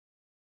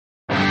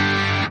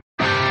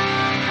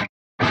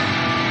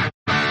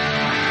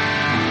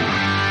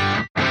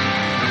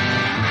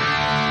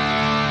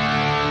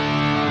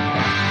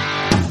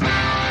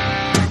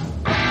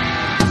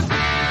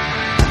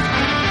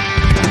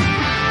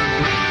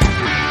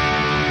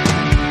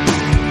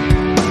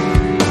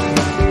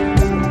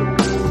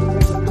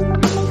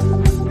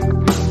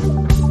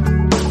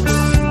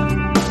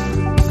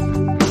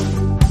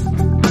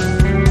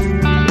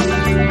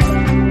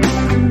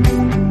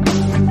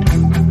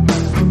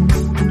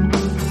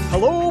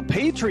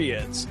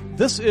Patriots.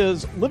 This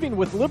is Living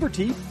with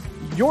Liberty,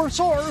 your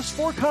source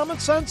for common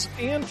sense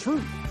and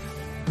truth.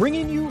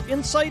 Bringing you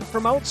insight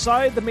from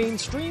outside the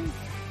mainstream,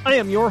 I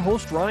am your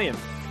host, Ryan.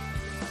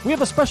 We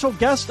have a special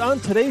guest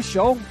on today's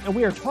show, and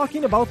we are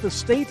talking about the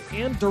state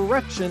and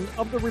direction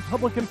of the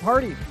Republican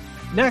Party.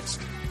 Next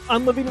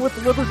on Living with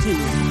Liberty.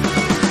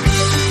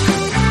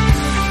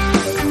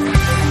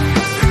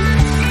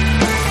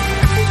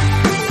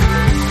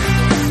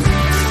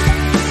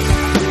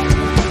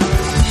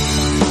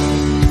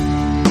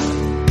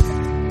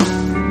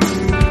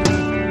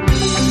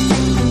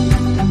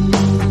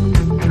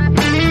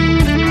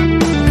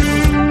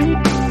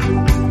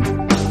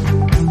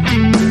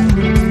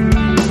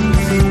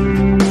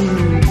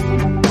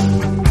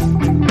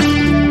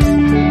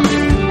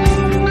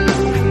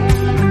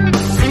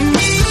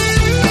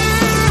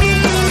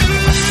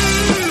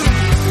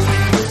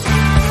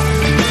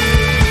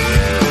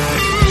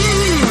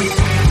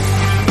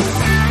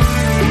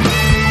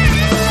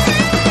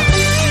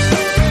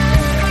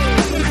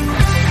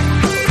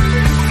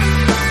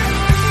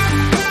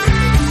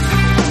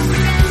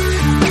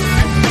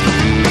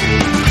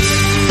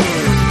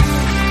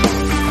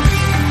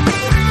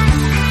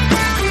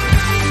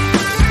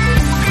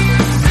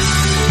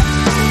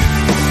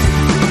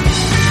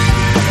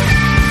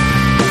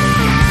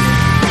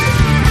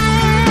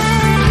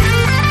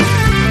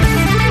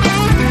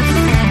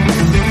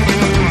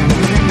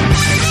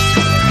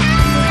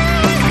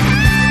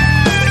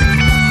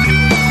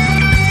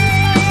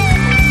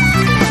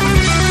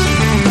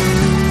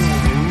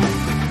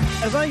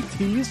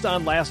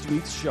 On last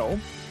week's show,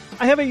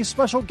 I have a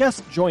special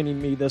guest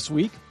joining me this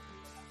week.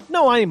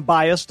 No, I am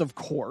biased, of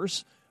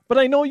course, but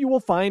I know you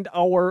will find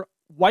our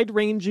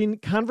wide-ranging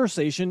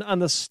conversation on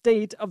the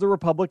state of the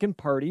Republican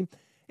Party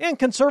and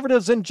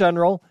conservatives in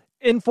general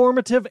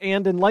informative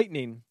and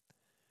enlightening.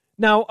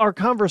 Now, our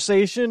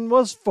conversation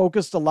was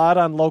focused a lot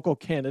on local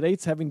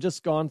candidates, having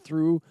just gone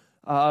through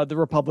the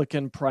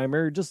Republican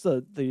primary, just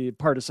the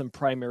partisan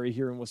primary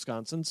here in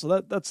Wisconsin,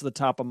 so that's the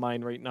top of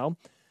mind right now.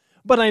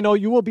 But I know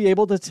you will be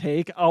able to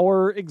take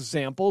our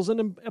examples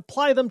and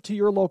apply them to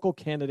your local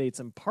candidates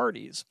and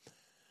parties.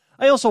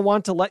 I also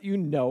want to let you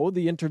know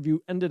the interview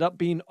ended up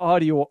being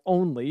audio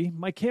only.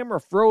 My camera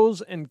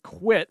froze and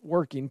quit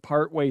working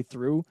partway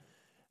through,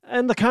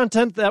 and the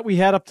content that we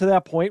had up to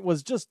that point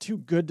was just too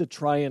good to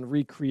try and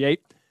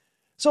recreate.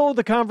 So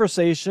the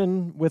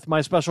conversation with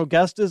my special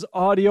guest is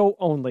audio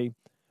only,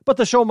 but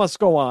the show must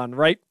go on,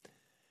 right?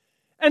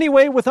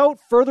 Anyway, without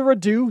further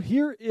ado,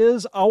 here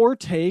is our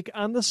take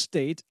on the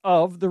state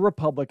of the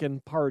Republican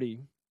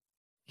Party.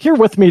 Here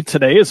with me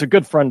today is a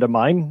good friend of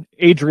mine,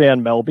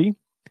 Adrienne Melby.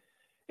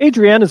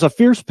 Adrienne is a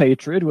fierce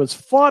patriot who has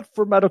fought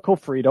for medical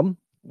freedom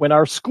when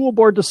our school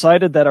board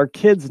decided that our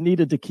kids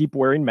needed to keep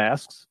wearing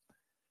masks.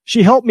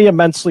 She helped me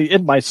immensely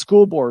in my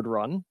school board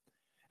run.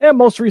 And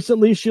most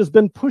recently, she has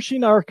been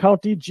pushing our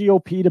county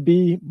GOP to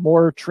be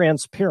more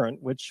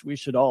transparent, which we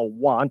should all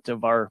want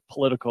of our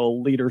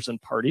political leaders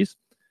and parties.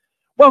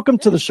 Welcome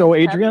to the show,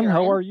 Adrienne.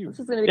 How are you?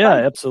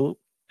 Yeah, fun.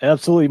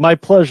 Absolutely. My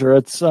pleasure.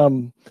 It's a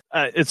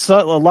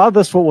lot of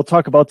this. What we'll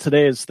talk about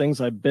today is things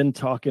I've been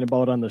talking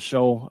about on the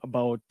show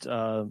about,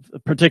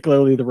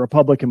 particularly the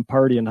Republican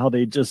Party and how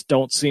they just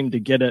don't seem to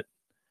get it.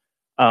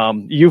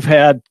 You've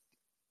had,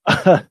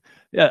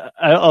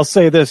 I'll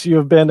say this: you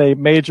have been a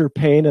major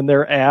pain in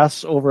their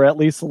ass over at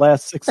least the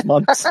last 6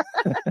 months,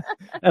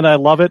 and I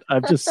love it.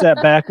 I've just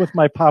sat back with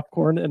my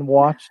popcorn and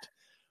watched.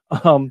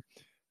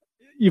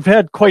 You've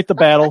had quite the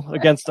battle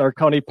against our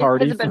county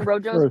party. Has it been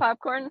Rojo's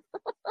popcorn?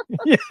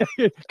 Yeah,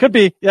 could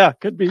be. Yeah,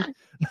 could be.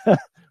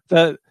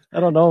 That I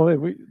don't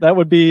know. That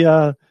would be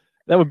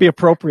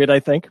appropriate, I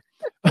think.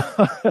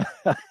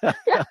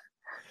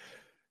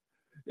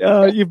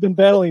 You've been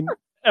battling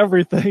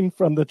everything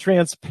from the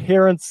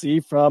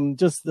transparency, from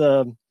just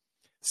the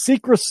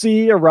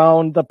secrecy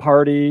around the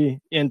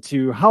party,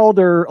 into how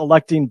they're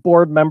electing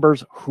board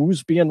members,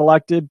 who's being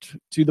elected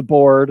to the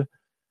board.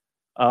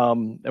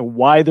 And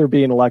why they're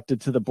being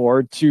elected to the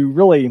board, to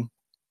really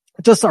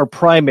just our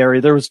primary.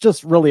 There was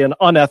just really an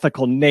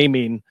unethical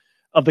naming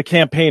of the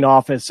campaign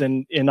office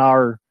in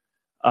our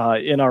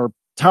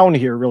town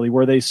here, really,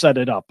 where they set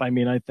it up. I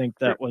mean, I think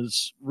that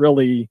was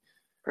really,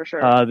 for sure,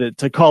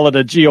 to call it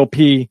a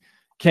GOP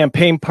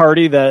campaign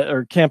party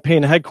or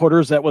campaign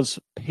headquarters that was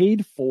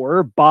paid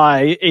for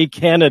by a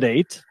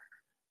candidate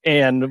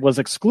and was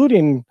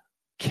excluding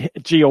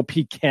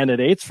GOP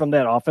candidates from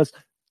that office.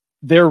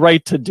 Their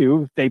right to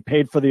do. They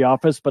paid for the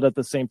office, but at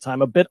the same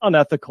time, a bit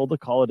unethical to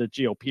call it a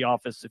GOP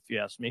office, if you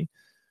ask me.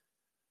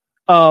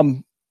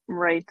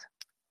 Right.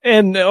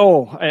 And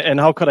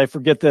how could I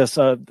forget this?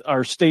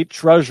 Our state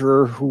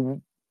treasurer,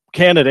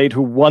 candidate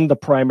who won the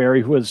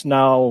primary, who is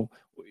now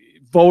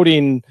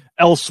voting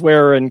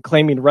elsewhere and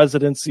claiming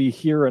residency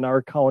here in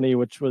our county,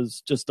 which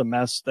was just a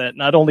mess that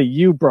not only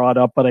you brought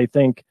up, but I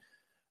think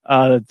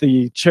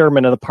the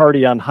chairman of the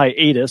party on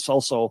hiatus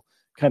also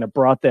kind of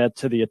brought that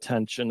to the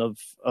attention of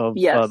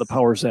yes. The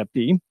powers that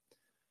be.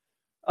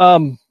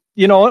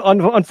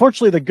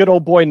 Unfortunately, the Good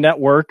Old Boy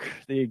Network,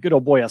 the Good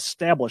Old Boy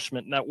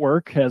Establishment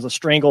Network, has a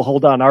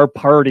stranglehold on our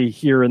party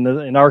here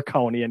in our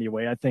county.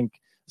 Anyway, I think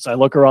as I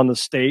look around the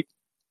state,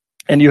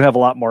 and you have a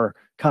lot more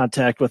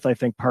contact with, I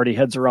think, party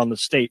heads around the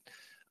state.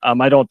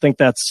 I don't think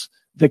that's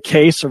the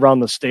case around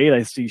the state.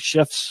 I see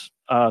shifts,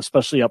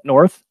 especially up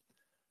north,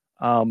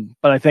 but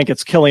I think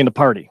it's killing the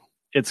party.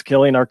 It's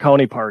killing our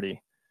county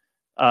party.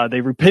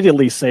 They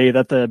repeatedly say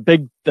that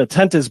the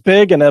tent is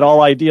big and that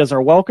all ideas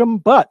are welcome,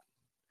 but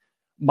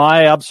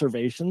my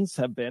observations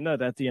have been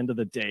that at the end of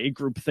the day,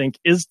 groupthink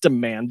is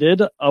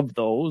demanded of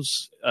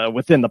those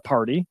within the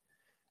party,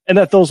 and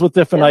that those with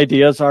different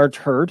ideas aren't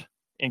heard,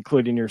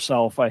 including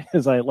yourself.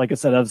 As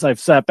I've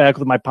sat back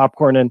with my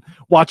popcorn and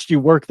watched you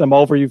work them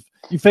over, you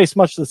face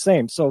much the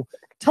same. So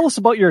tell us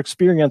about your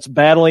experience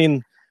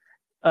battling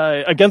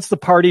against the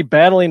party,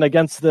 battling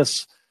against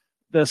this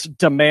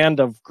demand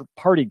of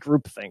party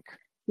groupthink.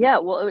 Yeah,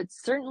 well, it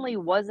certainly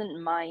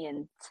wasn't my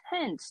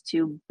intent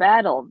to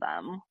battle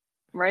them.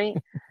 Right.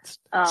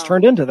 It's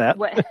turned into that.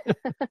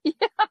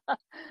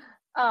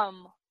 Yeah.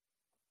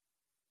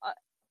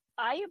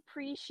 I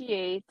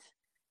appreciate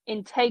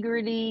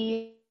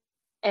integrity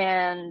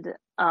and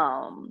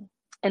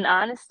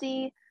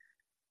honesty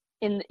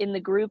in the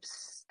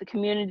groups, the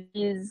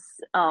communities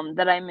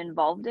that I'm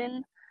involved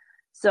in.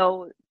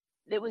 So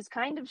it was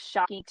kind of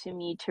shocking to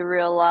me to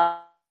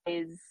realize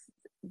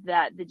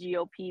that the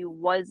GOP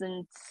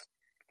wasn't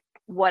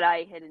what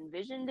I had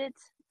envisioned it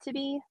to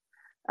be.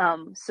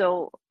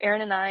 So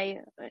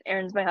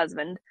Aaron's my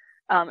husband.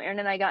 Aaron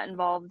and I got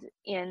involved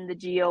in the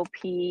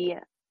GOP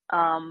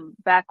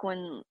back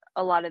when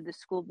a lot of the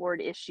school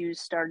board issues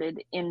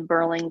started in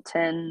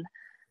Burlington,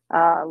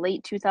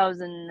 late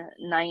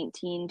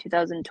 2019,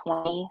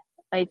 2020,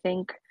 I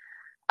think.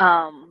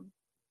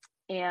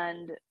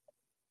 And,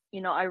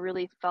 I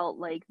really felt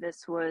like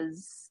this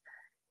was,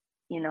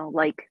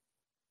 like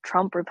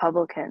Trump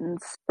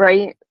Republicans,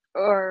 right?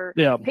 Or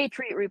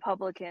Patriot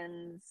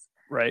Republicans.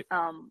 Right.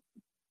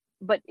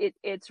 But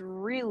it's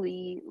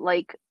really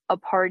like a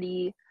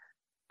party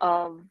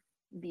of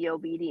the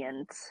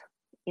obedient,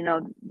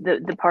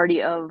 the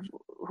party of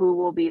who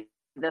will be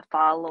the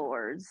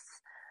followers.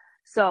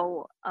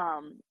 So,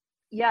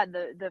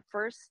 the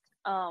first,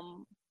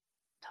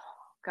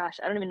 gosh,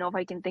 I don't even know if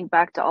I can think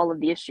back to all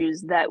of the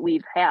issues that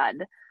we've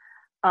had.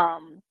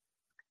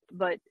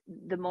 But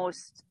the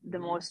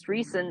most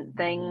recent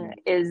thing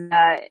is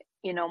that,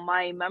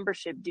 my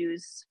membership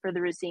dues for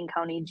the Racine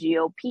County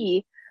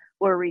GOP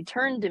were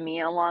returned to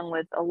me along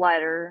with a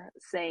letter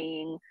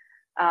saying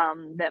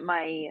that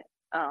my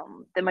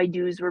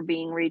dues were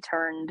being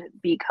returned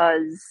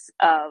because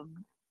of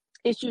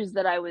issues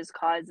that I was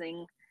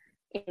causing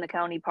in the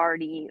county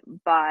party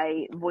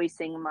by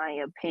voicing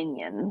my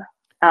opinion.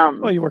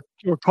 You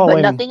were calling,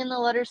 but nothing in the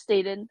letter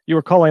stated. You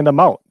were calling them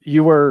out.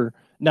 You were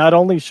not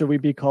only should we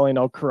be calling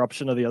out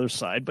corruption of the other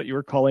side, but you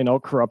were calling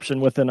out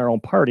corruption within our own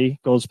party.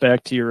 Goes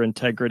back to your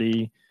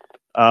integrity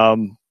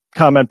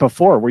comment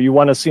before, where you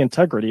want to see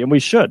integrity, and we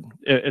should.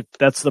 If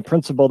that's the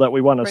principle that we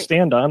want to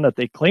stand on, that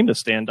they claim to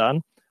stand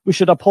on, we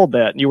should uphold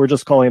that. And you were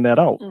just calling that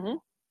out. Mm-hmm.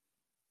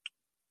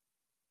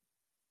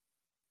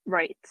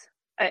 Right.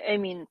 I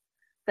mean,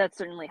 that's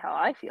certainly how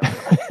I feel.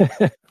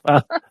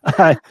 Well,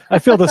 I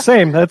feel the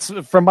same. That's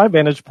from my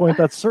vantage point.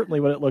 That's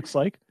certainly what it looks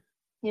like.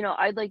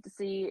 I'd like to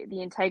see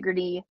the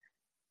integrity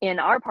in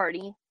our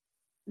party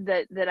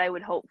that I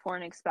would hope for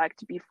and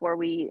expect before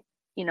we,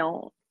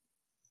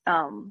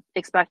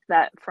 expect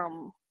that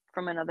from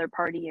another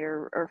party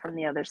or from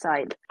the other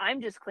side.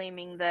 I'm just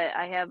claiming that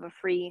I have a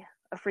free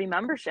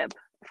membership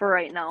for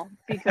right now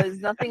because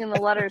nothing in the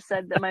letter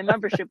said that my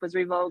membership was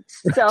revoked.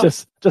 So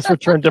just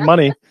returned to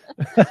money.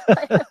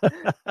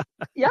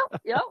 Yep.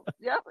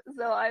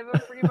 So I have a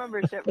free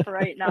membership for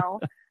right now.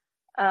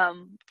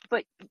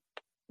 But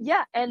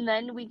yeah, and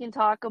then we can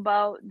talk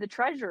about the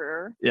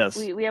treasurer. Yes,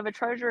 we have a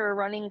treasurer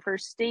running for a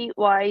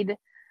statewide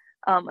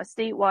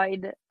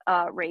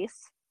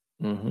race.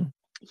 Mm-hmm.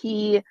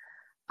 He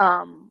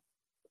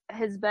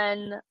has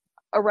been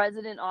a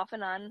resident off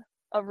and on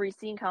of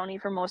Racine County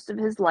for most of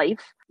his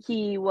life.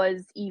 He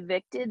was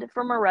evicted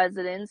from a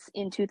residence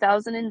in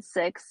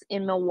 2006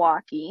 in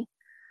Milwaukee.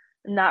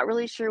 Not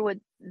really sure what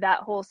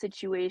that whole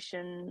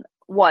situation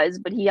was,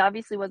 but he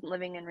obviously wasn't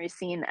living in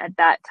Racine at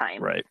that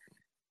time. Right.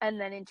 And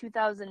then in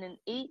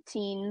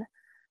 2018,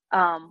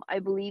 I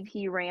believe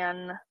he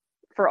ran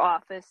for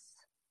office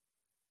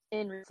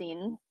in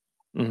Racine.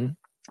 Mm-hmm.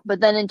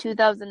 But then in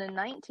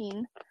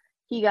 2019,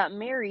 he got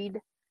married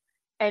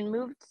and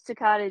moved to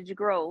Cottage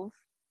Grove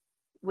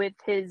with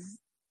his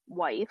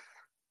wife,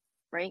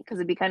 right? Because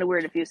it'd be kind of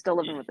weird if he was still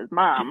living with his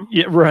mom.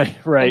 Yeah, right.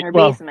 In her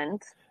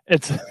basement.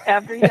 It's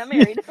after he got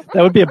married.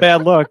 That would be a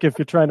bad look if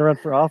you're trying to run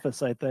for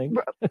office, I think.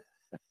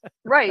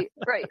 Right.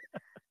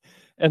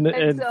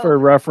 And so, for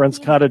reference,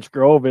 Cottage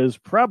Grove is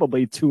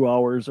probably 2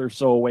 hours or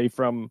so away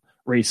from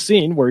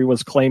Racine, where he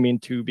was claiming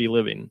to be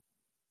living.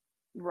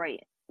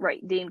 Right.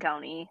 Dane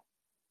County.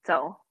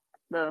 So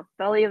the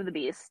belly of the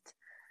beast.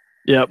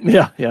 Yeah.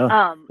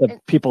 The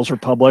People's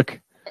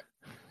Republic.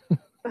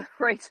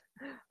 Right.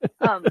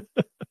 Um,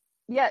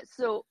 yeah.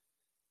 So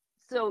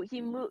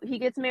he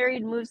gets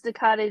married, moves to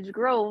Cottage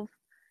Grove,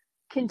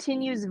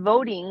 continues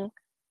voting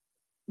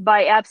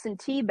by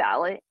absentee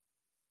ballot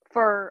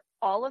for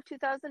all of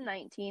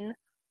 2019,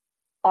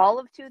 all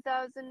of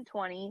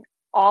 2020,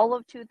 all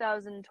of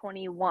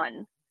 2021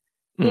 in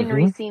Mm-hmm.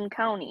 Racine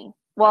County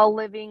while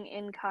living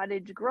in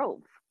Cottage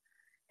Grove.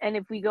 And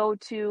if we go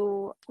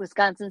to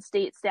Wisconsin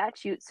State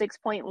Statute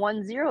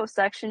 6.10,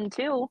 Section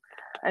 2,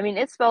 I mean,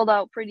 it's spelled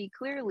out pretty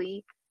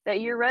clearly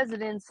that your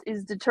residence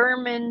is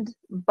determined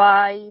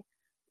by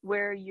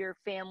where your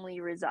family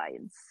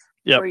resides.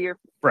 Yep. Or your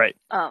Right.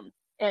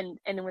 And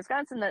in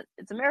Wisconsin, that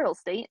it's a marital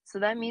state, so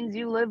that means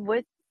you live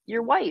with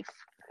your wife.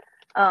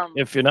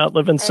 If you're not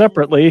living And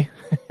separately,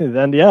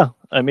 then yeah.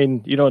 I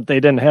mean, they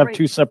didn't have right,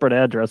 two separate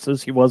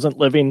addresses. He wasn't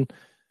living.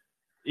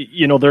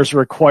 There's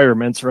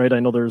requirements, right? I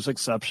know there's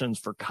exceptions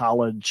for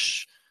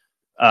college,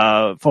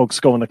 folks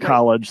going to right,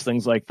 college,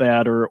 things like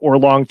that, or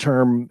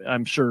long-term,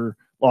 I'm sure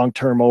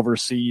long-term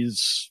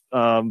overseas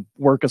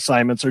work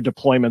assignments or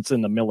deployments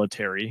in the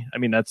military. I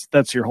mean,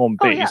 that's your home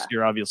oh base. yeah,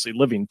 You're obviously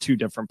living two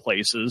different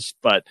places,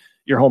 but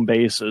your home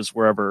base is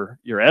wherever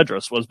your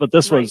address was. But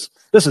this right. is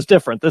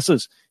different.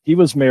 He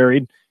was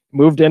married,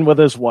 moved in with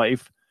his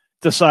wife,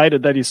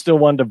 decided that he still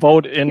wanted to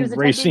vote in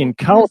Racine He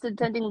County. was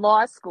attending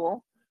law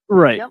school.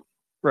 Right. Yep.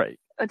 Right.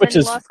 Which Attending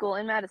is law school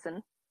in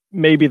Madison.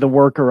 maybe the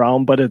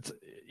workaround, but it's,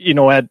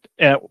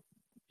 at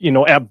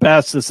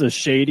best this is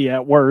shady.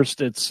 At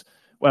worst, it's,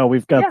 well,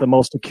 we've got the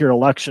most secure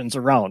elections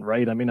around,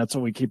 right? I mean, that's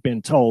what we keep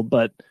being told,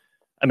 but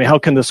I mean, how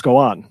can this go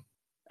on?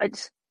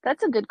 That's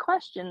a good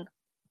question.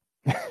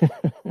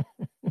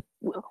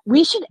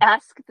 We should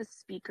ask the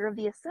Speaker of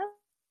the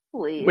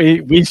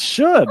Assembly. We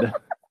should.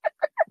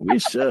 We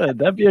should.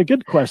 That'd be a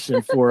good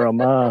question for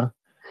him. I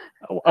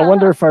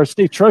wonder if our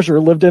state treasurer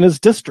lived in his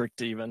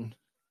district even.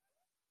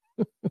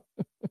 It's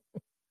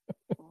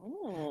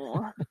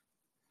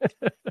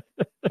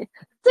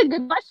a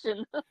good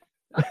question.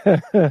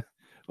 We'll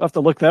have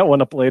to look that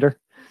one up later.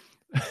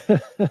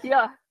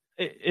 Yeah.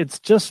 It's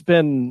just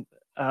been,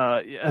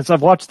 as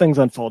I've watched things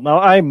unfold. Now,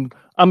 I'm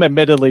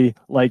admittedly,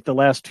 like the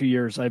last 2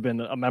 years, I've been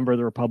a member of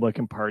the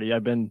Republican Party.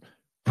 I've been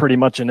pretty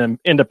much an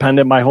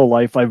independent my whole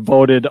life. I've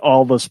voted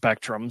all the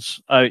spectrums.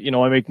 I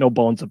make no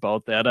bones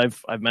about that.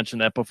 I've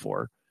mentioned that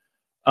before.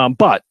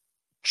 But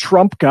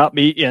Trump got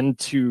me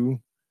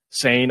into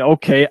saying,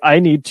 okay, I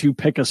need to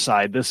pick a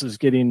side. This is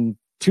getting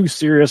too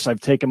serious. I've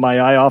taken my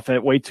eye off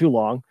it way too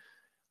long.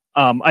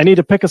 I need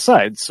to pick a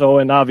side. So,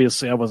 and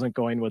obviously I wasn't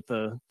going with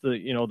the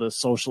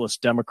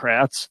socialist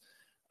Democrats.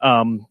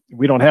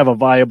 We don't have a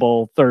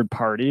viable third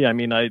party. I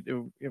mean,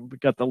 we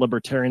got the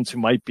libertarians who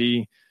might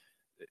be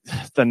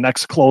the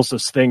next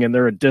closest thing, and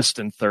they're a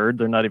distant third.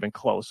 They're not even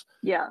close.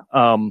 Yeah.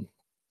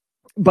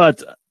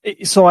 But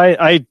so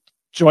I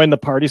joined the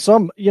party. So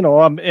I'm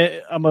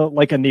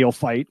like a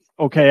neophyte.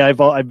 Okay.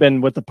 I've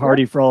been with the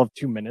party for all of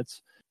 2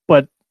 minutes,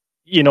 but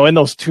in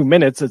those 2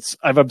 minutes,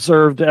 I've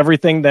observed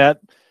everything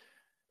that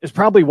is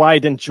probably why I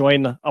didn't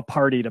join a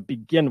party to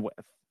begin with.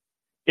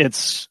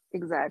 It's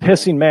exactly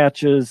pissing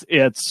matches.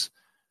 It's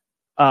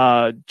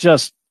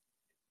just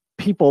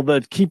people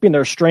that keeping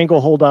their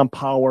stranglehold on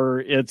power.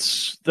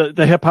 It's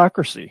the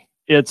hypocrisy.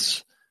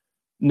 It's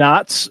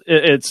not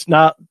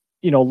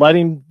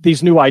letting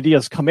these new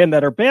ideas come in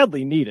that are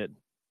badly needed.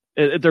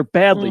 They're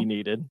badly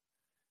needed.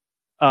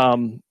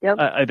 Yep.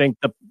 I think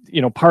the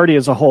party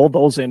as a whole,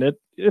 those in it,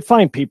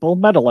 fine people,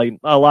 met a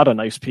lot of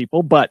nice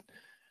people, but at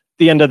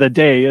the end of the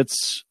day,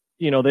 it's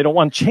they don't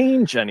want to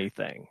change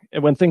anything,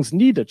 and when things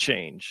need to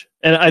change,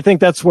 and I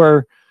think that's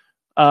where,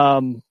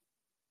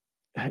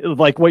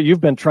 like what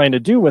you've been trying to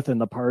do within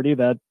the party,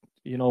 that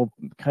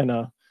kind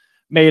of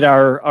made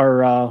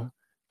our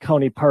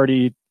county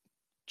party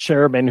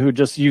chairman, who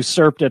just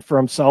usurped it for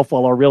himself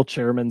while our real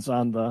chairman's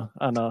on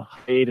a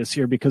hiatus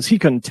here because he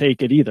couldn't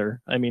take it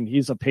either. I mean,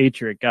 he's a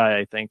patriot guy.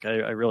 I think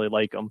I really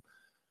like him.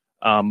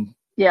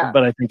 Yeah.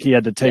 But I think he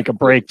had to take a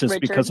break just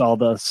Richard. because all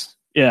this.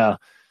 Yeah.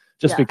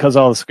 Because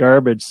all this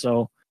garbage.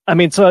 So, I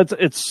mean, so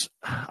it's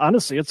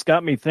honestly, it's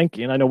got me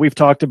thinking. I know we've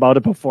talked about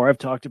it before. I've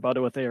talked about it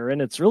with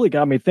Aaron. It's really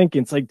got me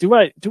thinking. It's like, do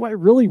I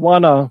really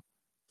want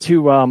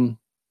to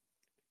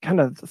kind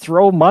of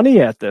throw money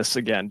at this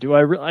again?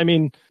 I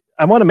mean,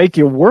 I want to make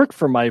you work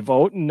for my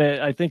vote. And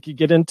I think you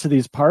get into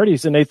these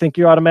parties and they think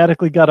you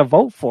automatically got to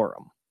vote for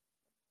them.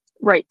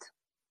 Right.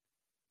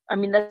 I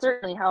mean, that's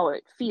certainly how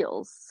it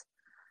feels.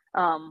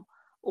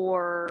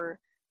 Or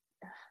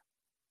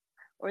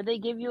they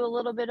give you a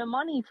little bit of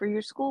money for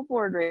your school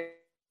board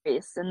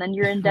race, and then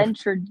you're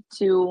indentured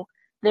to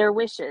their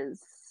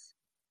wishes,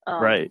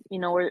 right?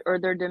 Or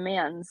their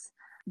demands.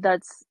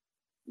 That's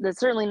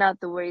certainly not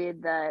the way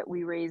that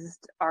we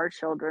raised our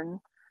children,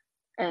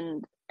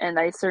 and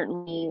I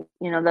certainly,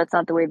 that's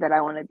not the way that I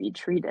want to be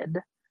treated.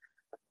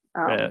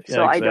 So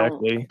exactly. I don't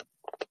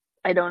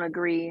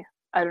agree.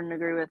 I don't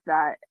agree with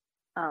that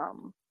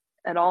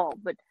at all.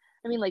 But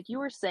I mean, like you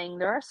were saying,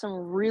 there are some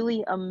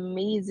really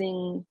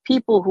amazing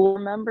people who are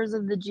members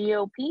of the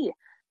GOP.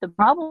 The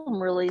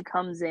problem really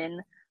comes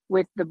in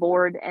with the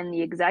board and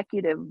the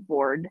executive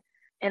board.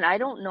 And I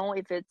don't know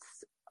if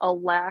it's a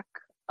lack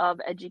of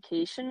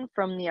education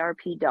from the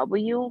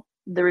RPW,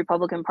 the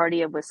Republican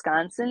Party of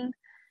Wisconsin,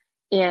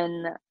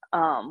 in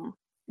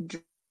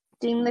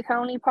directing the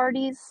county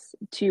parties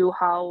to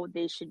how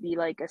they should be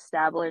like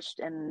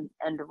established and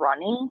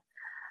running.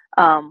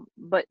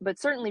 But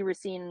certainly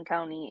Racine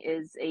County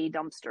is a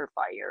dumpster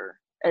fire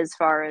as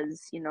far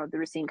as, you know, the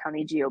Racine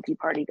County GOP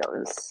party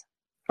goes.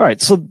 All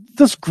right, so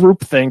this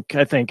groupthink,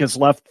 I think, has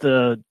left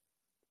the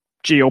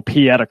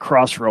GOP at a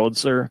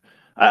crossroads.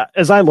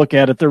 As I look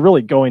at it, they're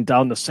really going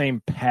down the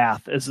same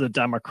path as the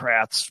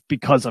Democrats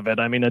because of it.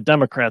 I mean, the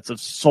Democrats have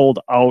sold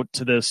out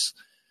to this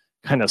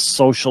kind of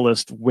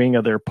socialist wing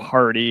of their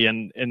party,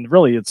 and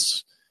really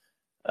it's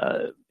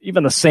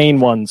even the sane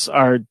ones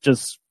are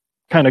just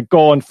kind of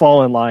go and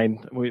fall in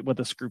line with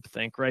this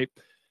groupthink, right?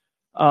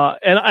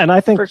 And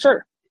I think for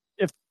sure,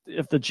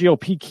 if the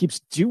GOP keeps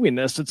doing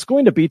this, it's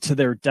going to be to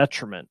their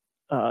detriment.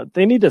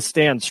 They need to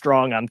stand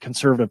strong on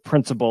conservative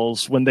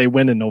principles when they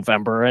win in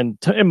November. And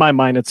in my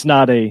mind, it's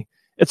not a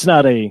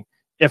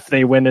if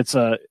they win, it's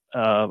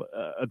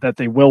that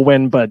they will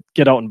win, but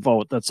get out and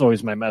vote. That's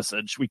always my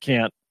message. We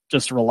can't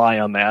just rely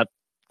on that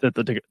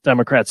the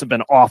Democrats have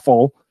been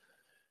awful.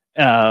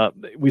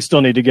 We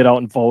still need to get out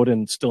and vote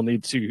and still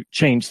need to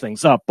change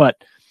things up. But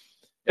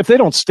if they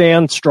don't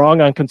stand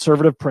strong on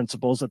conservative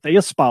principles that they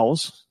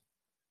espouse,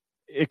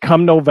 it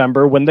come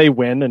November when they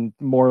win, and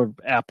more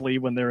aptly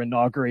when they're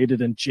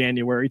inaugurated in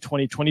January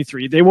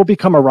 2023, they will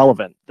become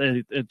irrelevant.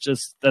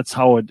 That's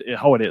how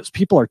it is.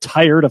 People are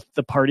tired of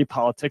the party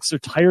politics. They're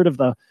tired of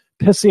the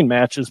pissing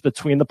matches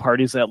between the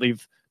parties that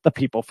leave the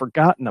people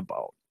forgotten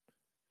about.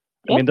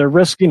 Yep. I mean, they're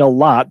risking a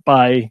lot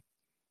by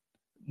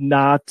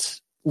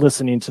not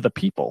listening to the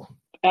people.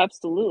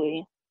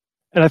 Absolutely.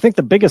 And I think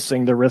the biggest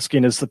thing they're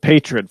risking is the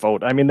Patriot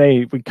vote. I mean,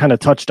 we kind of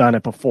touched on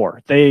it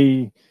before.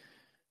 The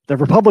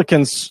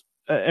Republicans,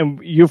 and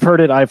you've heard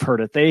it, I've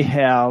heard it. They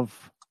have,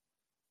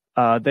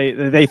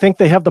 they think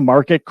they have the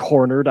market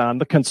cornered on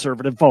the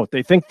conservative vote.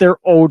 They think they're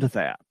owed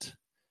that.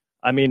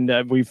 I mean,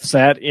 we've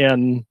sat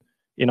in,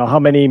 how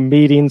many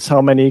meetings,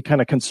 how many kind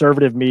of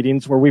conservative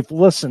meetings where we've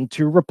listened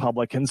to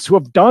Republicans who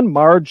have done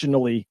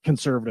marginally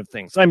conservative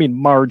things. I mean,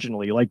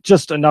 marginally, like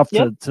just enough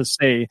to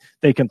say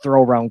they can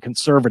throw around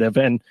conservative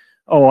and,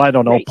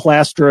 right.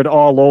 Plaster it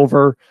all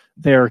over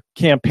their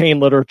campaign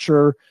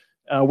literature.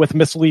 With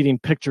misleading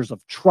pictures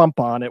of Trump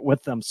on it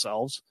with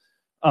themselves.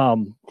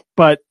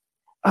 But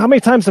how many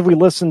times have we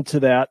listened to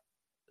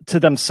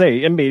them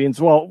say in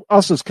meetings, well,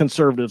 us as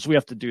conservatives, we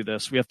have to do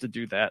this, we have to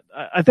do that.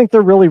 I think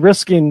they're really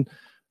risking,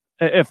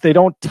 if they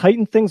don't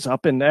tighten things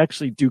up and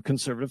actually do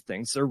conservative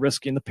things, they're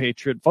risking the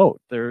Patriot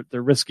vote. They're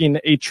risking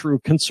a true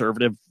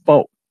conservative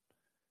vote.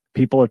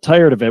 People are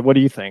tired of it. What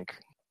do you think?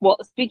 Well,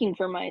 speaking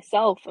for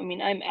myself, I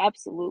mean, I'm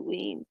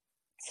absolutely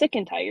sick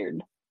and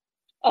tired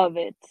of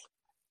it.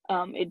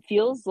 It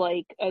feels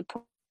like a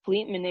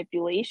complete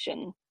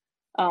manipulation.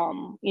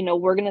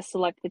 We're going to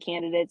select the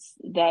candidates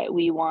that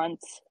we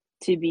want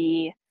to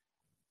be,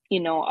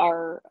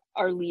 our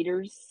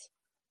leaders,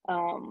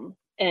 and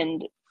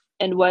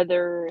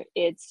whether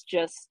it's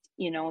just,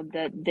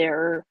 that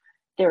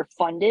they're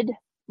funded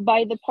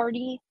by the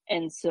party,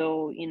 and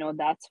so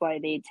that's why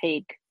they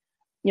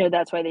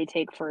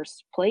take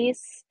first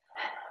place.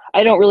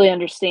 I don't really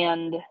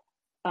understand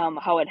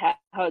how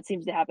it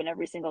seems to happen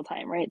every single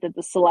time, right? That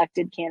the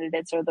selected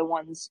candidates are the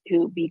ones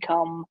who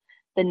become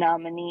the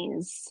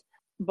nominees,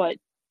 but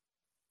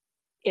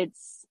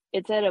it's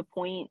at a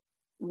point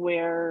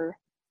where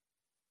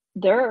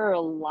there are a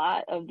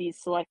lot of these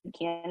selected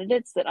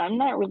candidates that I'm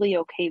not really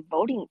okay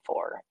voting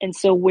for. And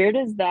so where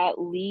does that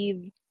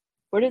leave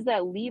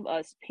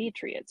us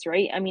patriots,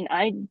 right? I mean,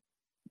 I'm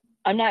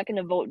not going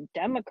to vote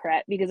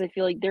Democrat because I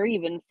feel like they're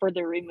even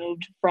further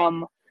removed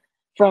from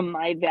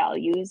my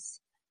values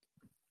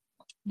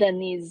than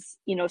these,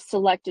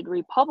 selected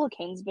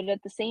Republicans. But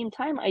at the same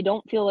time, I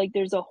don't feel like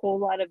there's a whole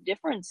lot of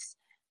difference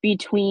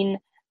between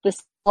the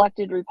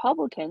selected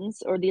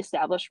Republicans or the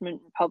establishment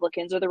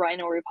Republicans or the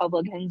Rhino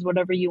Republicans,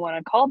 whatever you want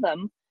to call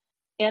them,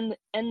 and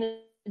the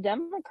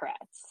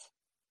Democrats.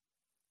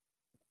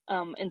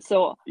 And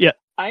so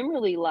I'm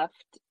really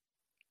left,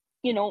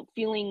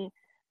 feeling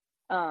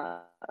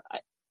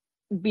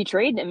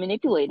betrayed and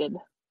manipulated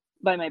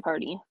by my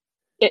party.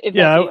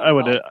 I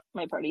would.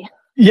 My party.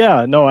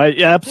 Yeah, no,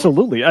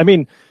 absolutely. I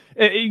mean,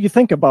 you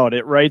think about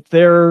it, right?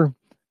 They're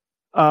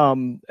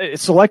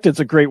selected's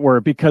a great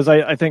word because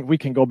I think we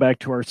can go back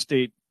to our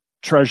state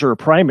treasurer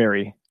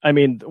primary. I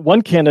mean,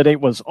 one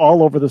candidate was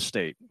all over the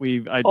state.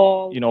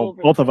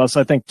 Both of us,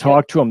 I think,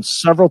 talked to him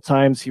several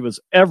times. He was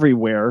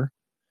everywhere.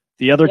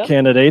 The other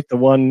candidate, the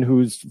one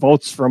who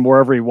votes from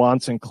wherever he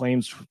wants and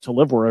claims to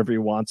live wherever he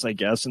wants, I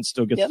guess, and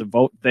still gets to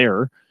vote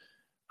there.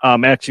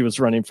 Actually was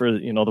running for,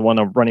 the one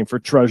I'm running for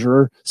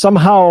treasurer.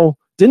 Somehow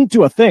didn't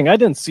do a thing. I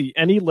didn't see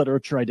any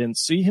literature. I didn't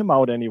see him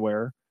out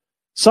anywhere.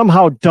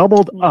 Somehow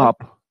doubled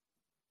up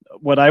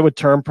what I would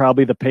term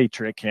probably the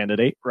Patriot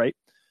candidate, right?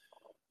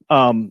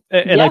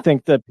 I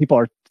think that people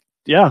are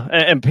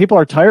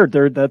tired.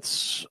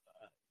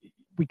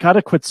 we got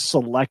to quit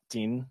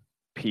selecting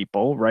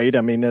people, right?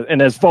 I mean,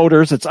 and as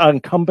voters, it's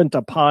incumbent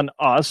upon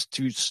us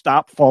to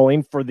stop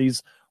falling for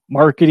these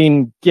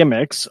marketing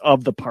gimmicks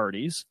of the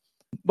parties.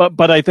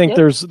 But I think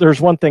there's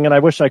one thing, and I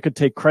wish I could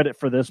take credit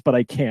for this, but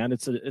I can't.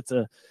 It's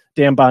a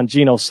Dan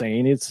Bongino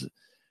saying.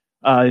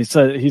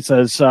 He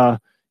says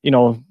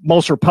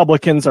most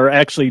Republicans are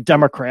actually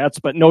Democrats,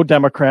 but no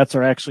Democrats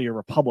are actually a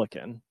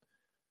Republican.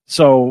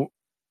 So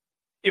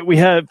we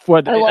have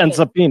what ends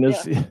up being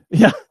is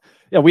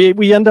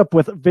we end up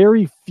with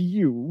very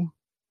few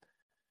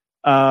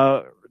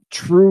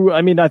true.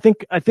 I mean, I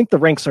think the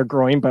ranks are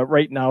growing, but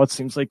right now it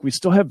seems like we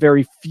still have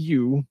very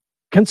few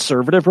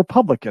conservative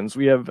Republicans.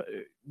 We have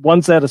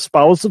ones that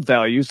espouse the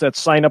values, that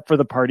sign up for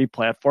the party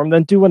platform,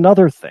 then do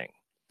another thing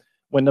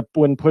when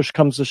push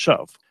comes to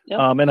shove. Yep.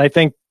 And I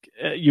think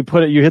you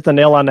hit the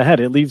nail on the head.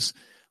 It leaves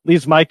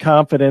my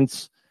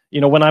confidence.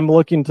 When I'm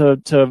looking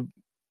to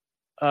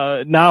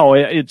now,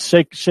 it's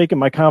shaking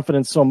my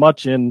confidence so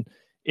much in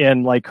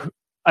like,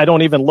 I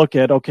don't even look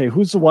at, okay,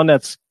 who's the one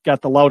that's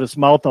got the loudest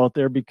mouth out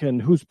there,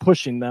 because who's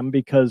pushing them?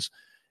 Because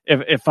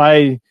if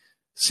I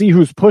see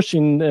who's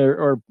pushing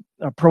or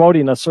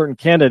promoting a certain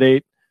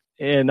candidate,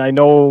 and I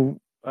know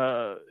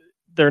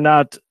they're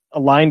not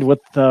aligned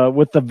with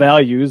the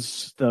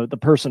values, the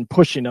person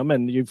pushing them,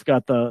 and you've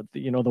got the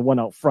one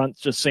out front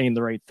just saying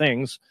the right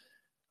things,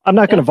 I'm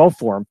not going to vote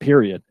for him,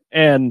 period.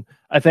 And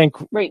I think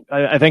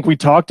I think we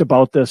talked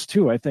about this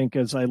too. I think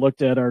as I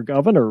looked at our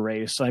governor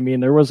race, I mean,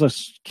 there was a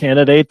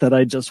candidate that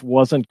I just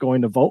wasn't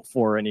going to vote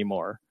for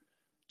anymore,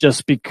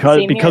 just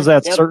because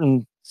that's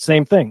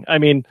same thing. I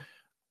mean,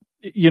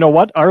 you know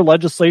what? Our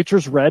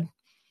legislature's red.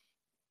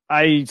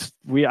 I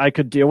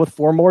could deal with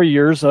 4 more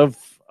years of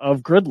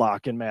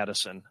gridlock in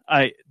Madison.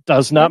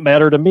 Does not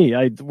matter to me.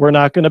 We're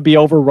not going to be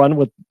overrun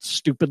with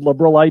stupid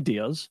liberal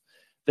ideas.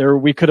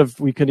 We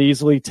could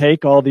easily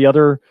take all the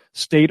other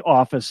state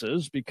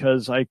offices,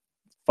 because I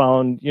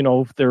found,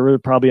 there were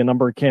probably a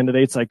number of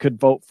candidates I could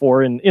vote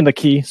for in the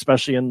key,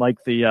 especially in like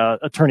the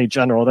attorney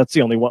general. That's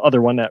the only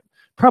other one that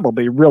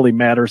probably really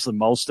matters the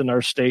most in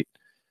our state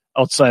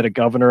outside of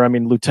governor. I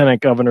mean,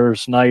 lieutenant governor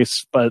is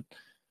nice, but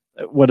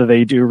what do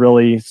they do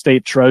really?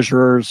 State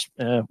treasurers,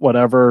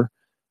 whatever.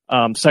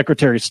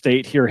 Secretary of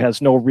State here has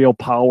no real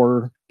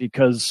power,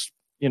 because,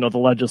 the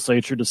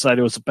legislature decided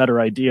it was a better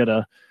idea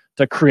to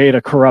create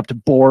a corrupt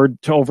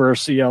board to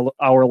oversee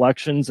our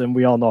elections. And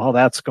we all know how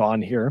that's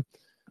gone here.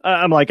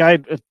 I'm like,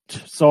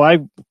 so I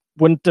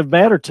wouldn't have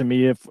mattered to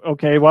me if,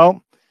 okay,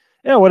 well,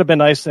 yeah, it would have been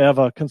nice to have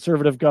a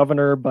conservative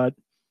governor, but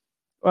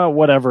well,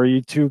 whatever,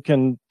 you two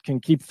can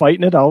keep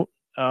fighting it out.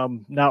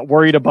 Not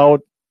worried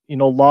about,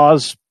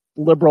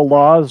 liberal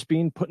laws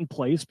being put in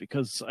place,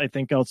 because I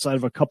think outside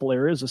of a couple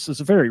areas, this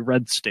is a very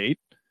red state.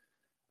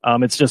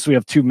 It's just, we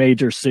have 2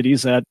 major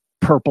cities that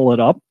purple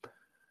it up.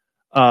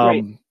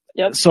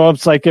 Yep. So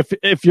it's like,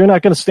 if you're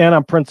not going to stand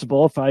on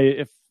principle,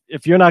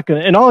 if you're not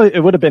going to, it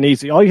would have been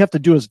easy. All you have to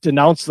do is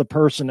denounce the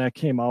person that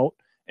came out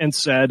and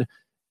said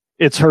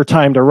it's her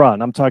time to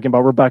run. I'm talking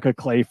about Rebecca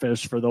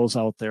Clayfish, for those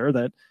out there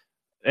that,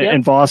 yep.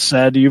 And Voss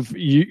said,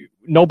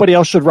 nobody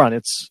else should run.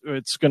 It's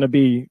going to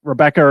be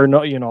Rebecca or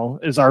no,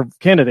 is our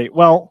candidate.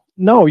 Well,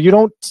 no, you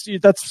don't.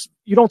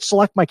 You don't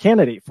select my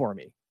candidate for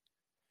me.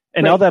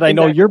 And now that I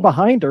know you're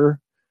behind her,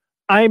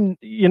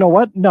 you know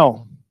what?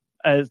 No.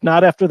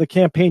 Not after the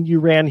campaign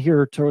you ran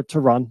here to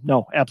run.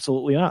 No,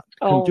 absolutely not.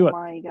 Couldn't do it. Oh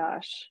my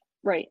gosh.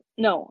 Right.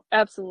 No,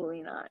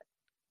 absolutely not.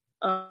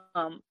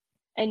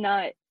 And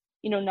not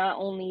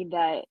only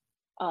that,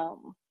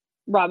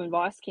 Robin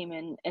Voss came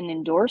in and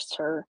endorsed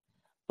her,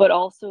 but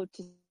also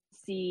to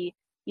see,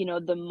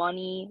 the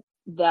money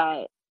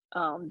that,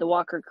 the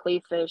Walker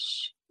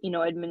Clayfish,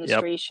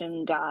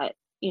 administration got,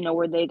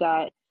 where they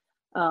got,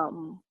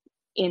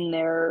 in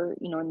their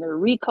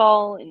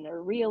recall, in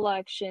their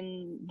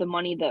reelection, the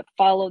money that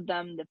followed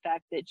them, the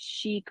fact that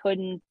she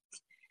couldn't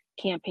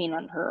campaign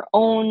on her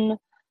own.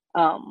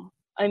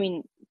 I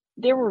mean,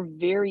 there were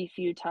very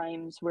few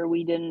times where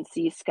we didn't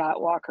see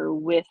Scott Walker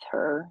with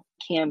her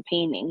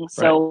campaigning.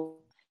 So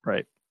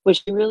right. Was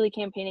she really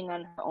campaigning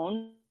on her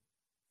own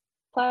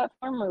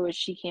platform, or was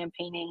she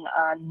campaigning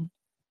on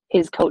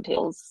his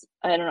coattails?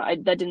 I don't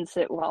know. That didn't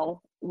sit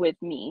well with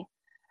me.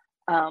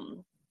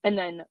 And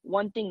then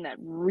one thing that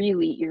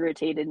really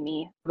irritated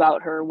me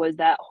about her was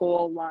that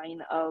whole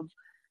line of,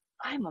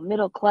 I'm a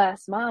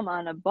middle-class mom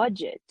on a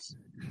budget.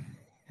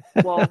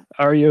 Well,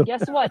 are you?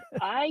 Guess what?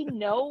 I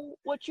know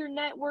what your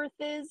net worth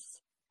is.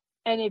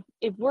 And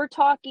if we're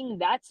talking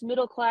that's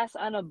middle-class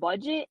on a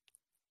budget,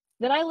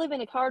 then I live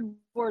in a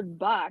cardboard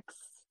box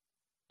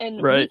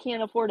and we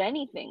can't afford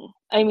anything.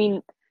 I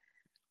mean,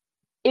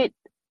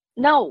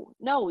 no,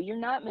 you're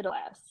not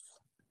middle-class.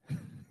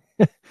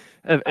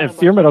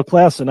 If you're middle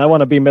class, and I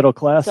want to be middle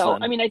class. So,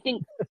 then. I mean, I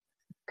think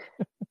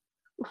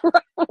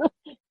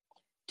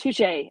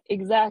touche,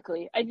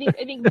 exactly. I think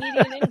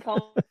median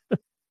income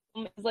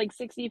is like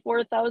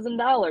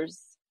 $64,000.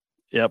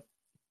 Yep.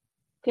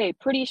 Okay,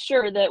 pretty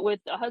sure that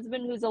with a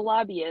husband who's a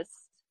lobbyist,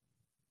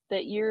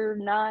 that you're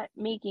not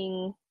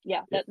making.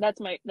 Yeah, that's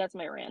my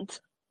rant.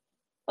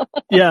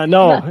 Yeah, I'm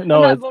not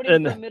it's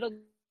voting for a middle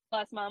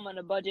class mom on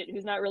a budget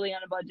who's not really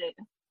on a budget.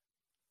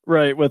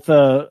 right with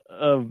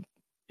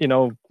you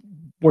know,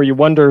 where you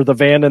wonder the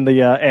van in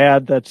the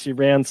ad that she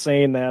ran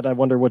saying that. I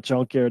wonder what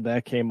junkyard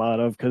that came out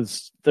of,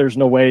 because there's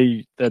no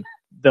way that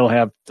they'll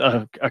have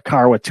a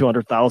car with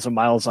 200,000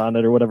 miles on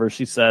it or whatever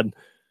she said.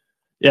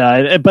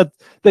 Yeah, but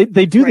they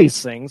do Right.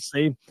 these things.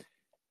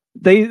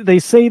 They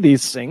say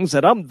these things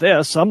that I'm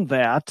this, I'm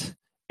that,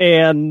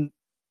 and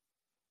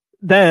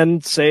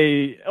then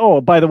say,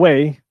 oh, by the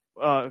way,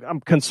 I'm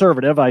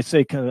conservative. I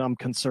say I'm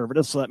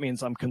conservative, so that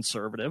means I'm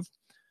conservative.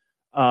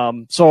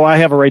 So I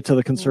have a right to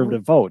the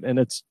conservative vote, and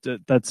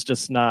that's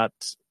just not.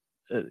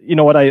 You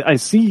know what? I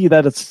see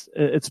that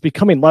it's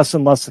becoming less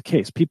and less the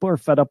case. People are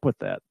fed up with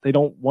that. They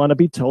don't want to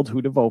be told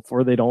who to vote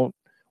for. They don't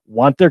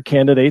want their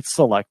candidates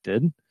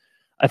selected.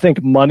 I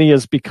think money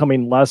is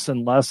becoming less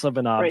and less of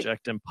an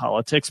object in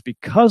politics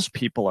because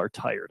people are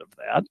tired of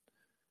that.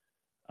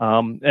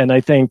 And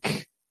I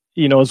think,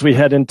 as we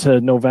head into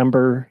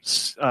November,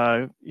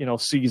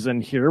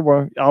 season here,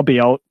 where I'll be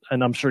out,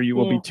 and I'm sure you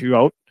will be too,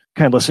 out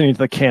kind of listening to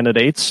the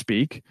candidates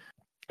speak.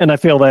 And I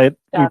feel that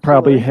we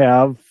probably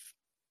have,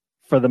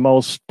 for the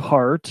most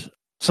part,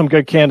 some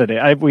good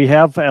candidate. We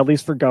have, at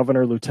least for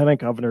governor,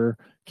 lieutenant governor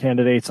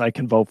candidates I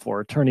can vote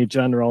for, attorney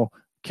general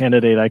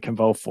candidate I can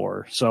vote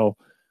for. So,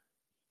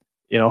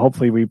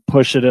 hopefully we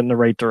push it in the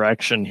right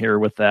direction here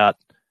with that.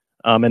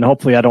 And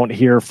hopefully I don't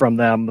hear from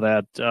them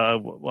that,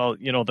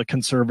 the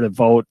conservative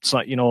vote,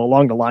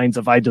 along the lines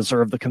of I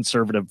deserve the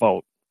conservative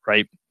vote,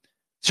 right?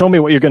 Show me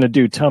what you're going to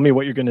do. Tell me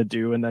what you're going to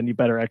do, and then you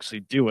better actually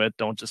do it.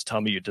 Don't just tell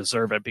me you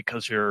deserve it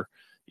because you're,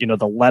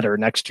 the letter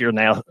next to your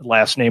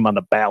last name on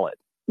the ballot.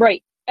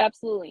 Right.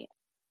 Absolutely.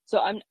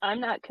 So I'm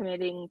not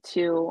committing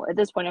to, at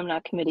this point, I'm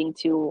not committing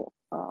to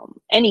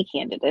any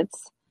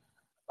candidates.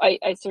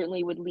 I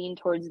certainly would lean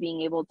towards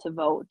being able to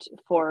vote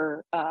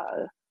for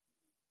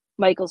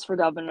Michaels for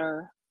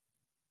governor,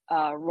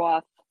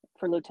 Roth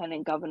for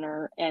lieutenant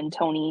governor, and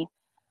Tony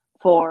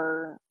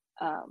for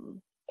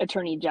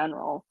attorney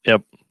general.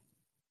 Yep.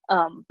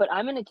 But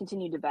I'm going to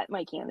continue to vet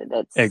my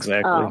candidates.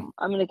 Exactly. I'm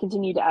going to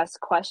continue to ask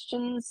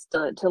questions,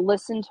 to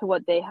listen to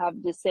what they have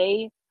to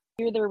say,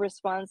 hear their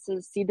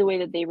responses, see the way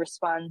that they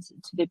respond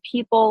to the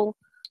people.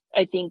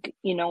 I think,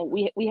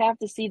 we have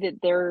to see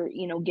that they're,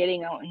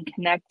 getting out and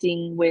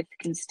connecting with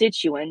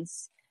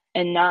constituents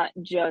and not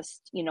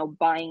just,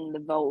 buying the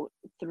vote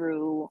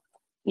through,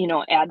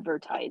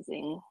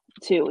 advertising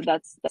too.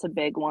 That's a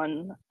big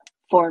one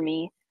for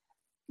me.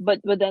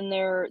 But then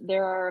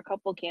there are a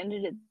couple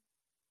candidates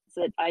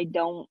that I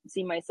don't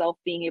see myself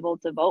being able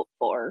to vote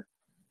for,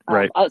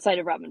 right, outside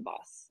of Robin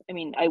Voss. I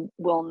mean, I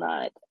will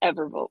not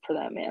ever vote for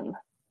that man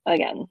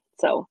again.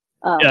 So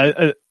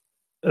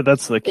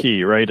that's the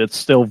key, right? It's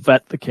still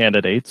vet the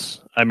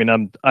candidates. I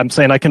mean, I'm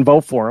saying I can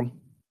vote for them.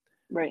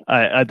 Right.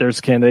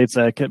 There's candidates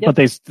that can, but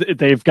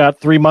they've got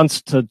 3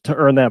 months to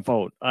earn that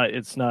vote.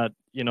 It's not,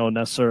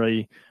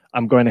 necessarily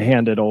I'm going to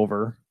hand it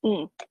over.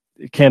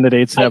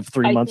 Candidates have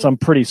 3 months. I'm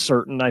pretty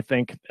certain, I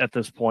think, at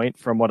this point,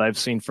 from what I've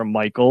seen from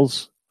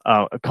Michaels,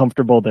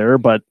 comfortable there.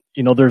 But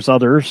there's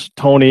others.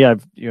 Tony,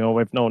 I've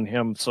known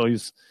him, so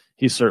he's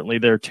certainly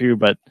there too.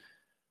 But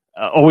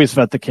always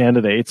vet the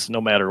candidates,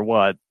 no matter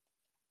what.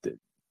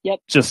 Yep.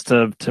 Just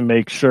to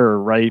make sure,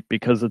 right?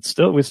 Because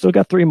we still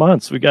got 3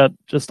 months. We got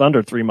just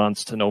under 3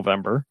 months to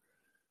November.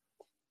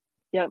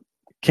 Yep.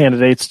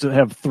 Candidates to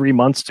have 3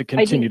 months to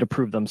continue to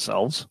prove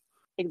themselves.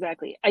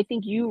 Exactly. I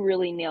think you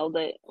really nailed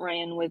it,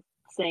 Ryan, with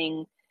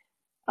saying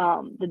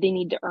that they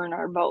need to earn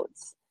our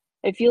votes.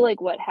 I feel like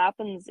what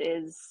happens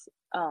is,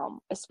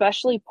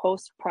 especially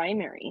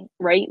post-primary,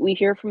 right? We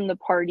hear from the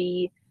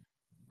party,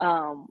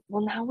 well,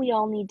 now we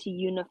all need to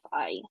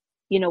unify.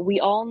 We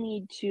all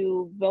need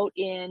to vote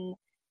in,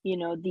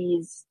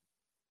 these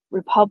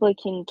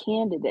Republican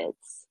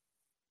candidates.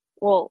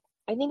 Well,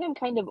 I think I'm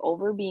kind of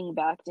over being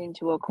backed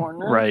into a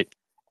corner. Right.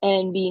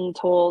 And being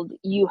told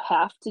you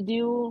have to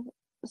do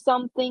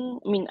something.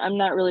 I mean, I'm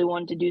not really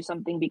one to do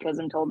something because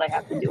I'm told I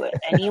have to do it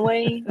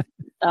anyway.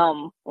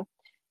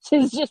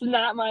 It's just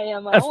not my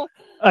MO.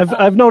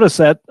 I've noticed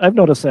that. I've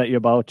noticed that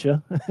about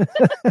you.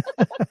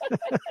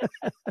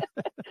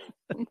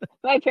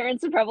 My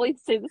parents would probably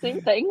say the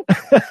same thing.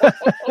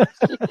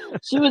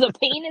 she was a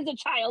pain as a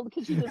child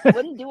because she just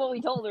wouldn't do what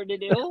we told her to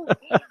do.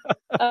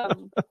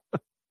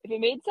 If it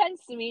made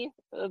sense to me,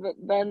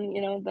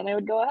 then then I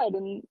would go ahead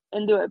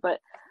and do it. But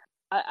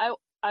I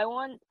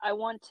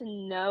want to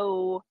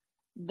know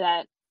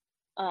that,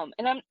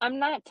 and I'm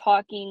not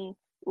talking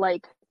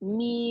like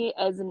me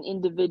as an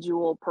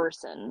individual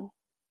person,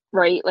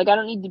 right? Like I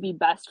don't need to be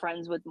best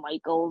friends with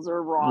Michaels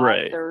or Roth,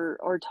 right,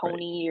 or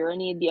Tony, or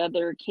any of the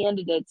other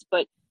candidates,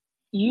 but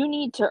you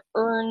need to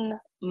earn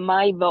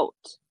my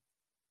vote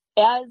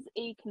as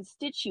a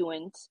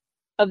constituent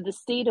of the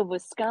state of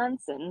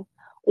Wisconsin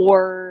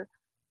or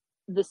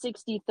the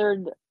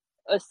 63rd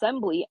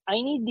Assembly. I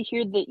need to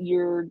hear that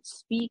you're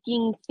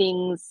speaking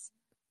things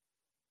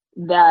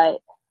that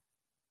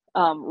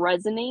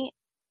resonate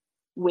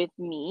with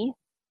me,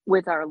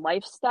 with our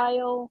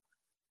lifestyle,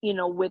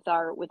 with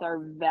our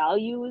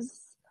values,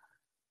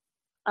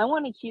 I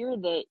want to hear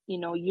that,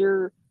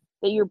 you're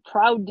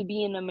proud to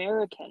be an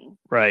American.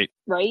 Right.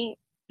 Right?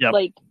 Yep.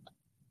 Like,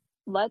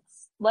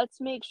 let's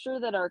make sure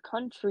that our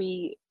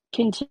country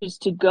continues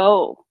to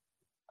go.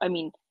 I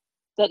mean,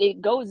 that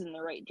it goes in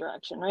the right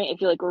direction, right? I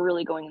feel like we're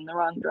really going in the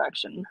wrong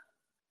direction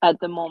at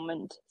the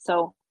moment.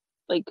 So,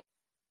 like,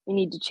 we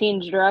need to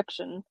change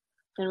direction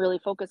and really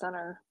focus on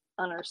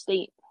our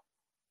state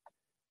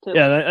too.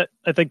 Yeah,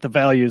 I think the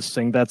values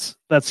thing, that's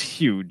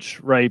huge,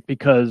 right?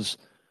 Because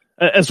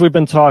as we've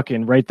been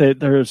talking, right,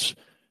 there's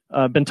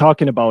been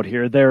talking about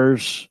here,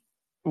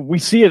 we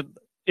see it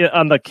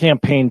on the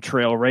campaign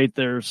trail, right?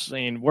 They're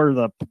saying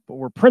we're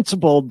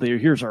principled.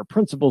 Here's our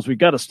principles. We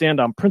got to stand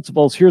on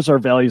principles. Here's our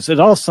values. It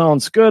all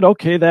sounds good.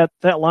 Okay, that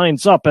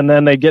lines up, and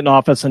then they get in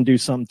office and do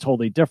something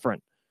totally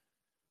different.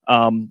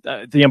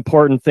 The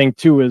important thing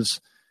too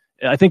is,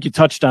 I think you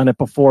touched on it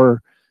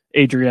before,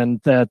 Adrian,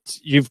 that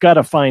you've got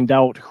to find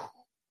out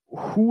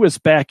who is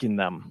backing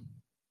them,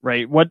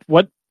 right? What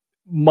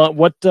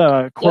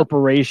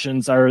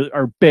corporations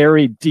are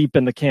buried deep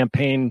in the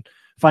campaign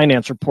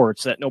finance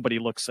reports that nobody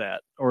looks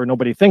at, or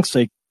nobody thinks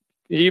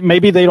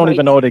maybe they don't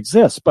even know it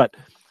exists. But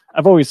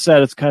I've always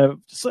said, it's kind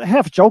of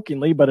half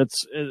jokingly, but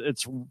it's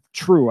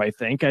true. I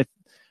think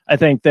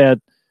that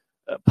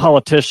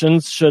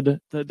politicians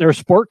their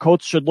sport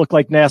coats should look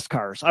like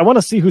NASCARs. I want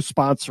to see who's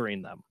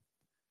sponsoring them,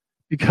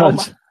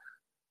 because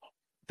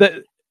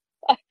I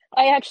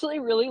actually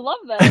really love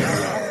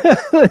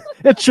that.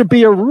 It should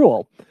be a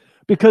rule,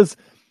 because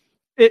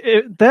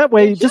that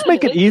way, just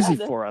make it easy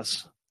for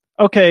us.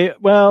 Okay,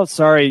 well,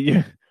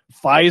 sorry,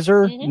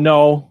 Pfizer, Mm-hmm.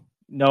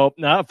 Nope,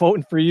 not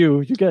voting for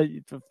you. You got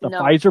the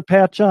Pfizer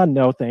patch on?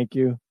 No, thank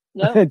you.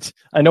 Nope.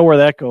 I know where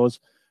that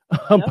goes.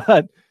 Nope.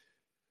 But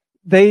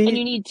and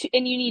you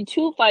need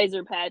two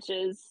Pfizer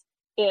patches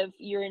if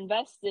you're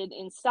invested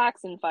in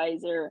stocks in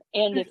Pfizer,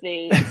 and if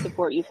they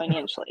support you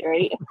financially,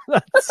 right?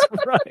 That's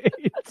right.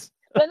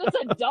 Then it's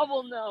a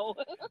double no.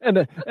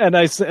 and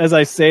as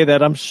I say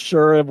that, I'm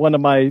sure one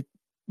of my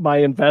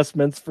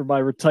investments for my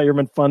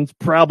retirement funds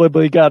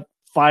probably got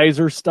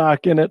Pfizer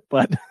stock in it,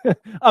 but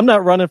I'm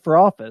not running for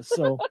office,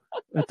 so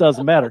it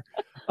doesn't matter.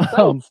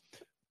 Right.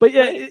 But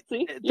yeah,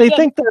 they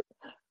think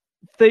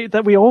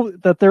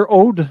that they're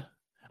owed.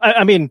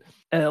 I mean,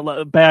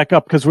 back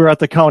up, because we were at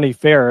the county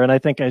fair, and I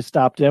think I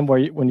stopped in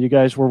when you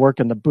guys were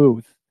working the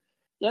booth.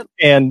 Yep.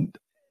 And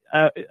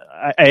I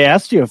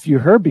asked you if you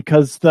heard,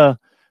 because the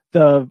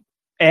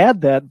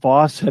ad that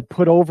Voss had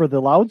put over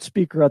the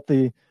loudspeaker at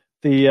the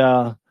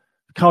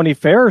county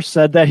fair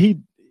said that he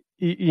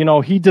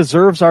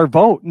deserves our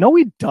vote. No,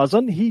 he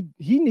doesn't. He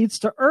needs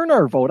to earn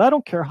our vote. I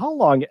don't care how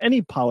long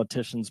any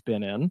politician's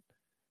been in.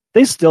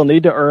 They still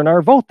need to earn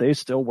our vote. They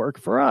still work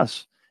for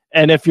us.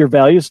 And if your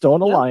values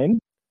don't align,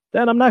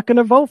 then I'm not going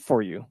to vote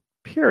for you.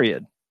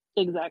 Period.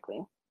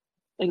 Exactly.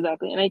 And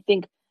I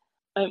think,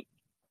 I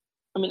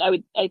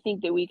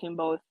think that we can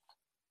both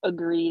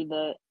agree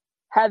that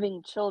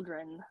having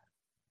children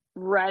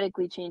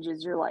radically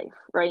changes your life,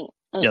 right?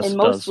 And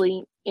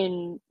mostly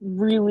in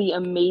really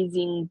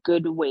amazing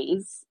good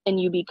ways. And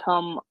you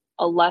become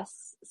a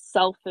less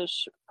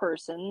selfish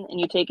person, and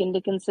you take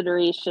into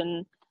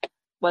consideration,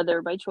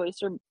 whether by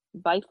choice or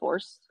by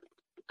force,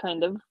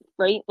 kind of,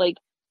 right? Like,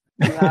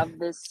 you have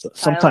this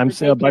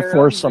sometimes by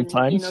force,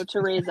 sometimes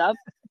to raise up.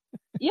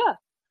 Yeah.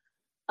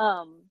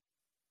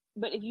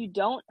 But if you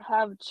don't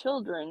have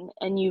children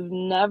and you've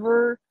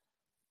never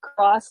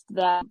crossed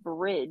that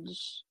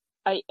bridge,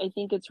 I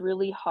think it's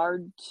really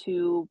hard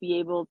to be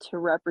able to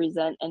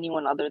represent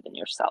anyone other than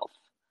yourself.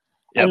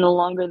 Yep. And the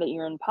longer that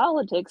you're in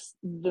politics,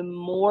 the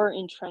more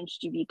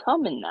entrenched you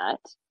become in that,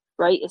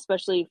 right?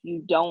 Especially if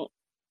you don't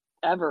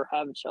ever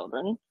have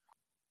children.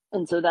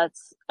 And so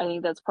I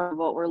think that's part of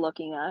what we're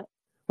looking at.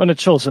 When it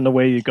shows in the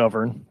way you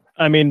govern.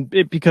 I mean,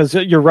 because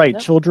you're right,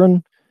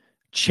 children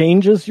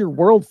changes your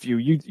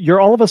worldview. You're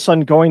all of a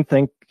sudden going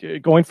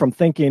from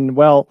thinking,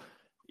 well,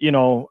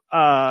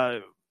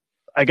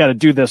 I got to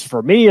do this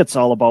for me. It's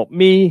all about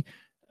me.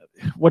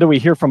 What do we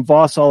hear from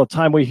Voss all the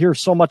time? We hear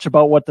so much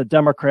about what the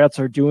Democrats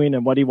are doing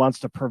and what he wants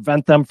to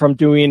prevent them from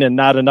doing, and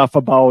not enough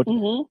about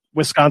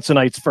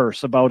Wisconsinites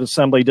first, about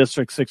Assembly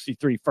District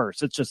 63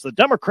 first. It's just the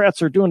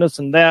Democrats are doing this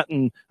and that,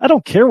 and I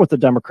don't care what the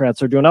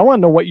Democrats are doing. I want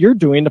to know what you're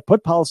doing to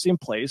put policy in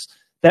place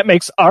that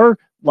makes our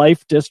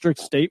life, district,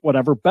 state,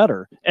 whatever,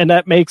 better. And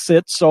that makes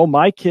it so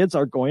my kids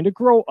are going to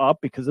grow up,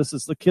 because this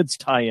is the kids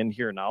tie-in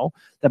here now,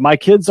 that my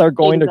kids are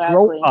going to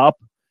grow up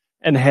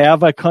and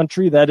have a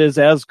country that is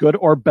as good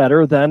or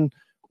better than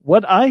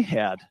what I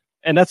had.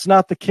 And that's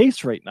not the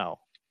case right now.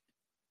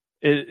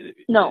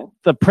 No.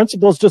 The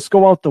principles just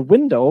go out the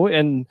window,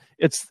 and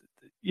it's,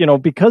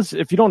 because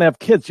if you don't have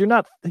kids, you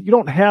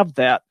don't have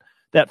that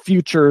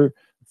future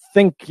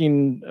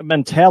thinking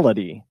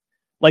mentality.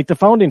 Like the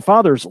founding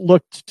fathers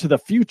looked to the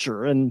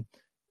future, and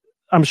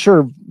I'm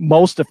sure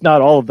most, if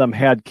not all of them,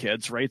 had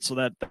kids, right? So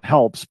that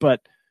helps.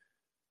 But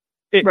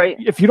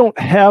if you don't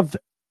have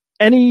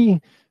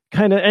any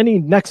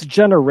next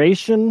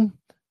generation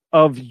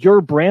of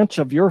your branch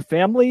of your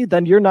family,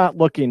 then you're not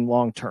looking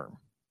long term.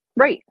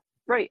 Right.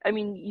 I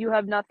mean, you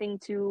have nothing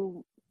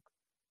to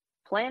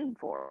plan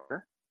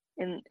for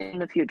in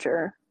the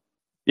future.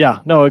 Yeah,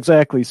 no,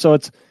 exactly. So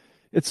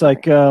it's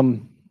like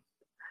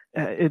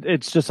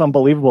it's just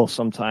unbelievable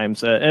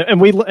sometimes,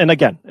 and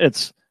again,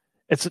 it's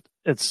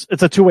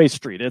a two-way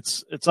street.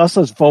 It's us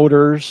as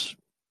voters.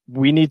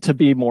 We need to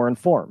be more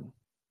informed.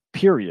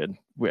 Period.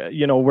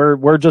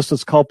 We're just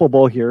as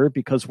culpable here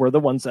because we're the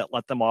ones that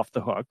let them off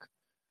the hook,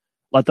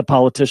 let the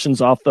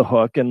politicians off the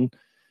hook, and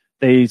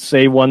they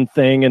say one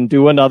thing and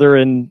do another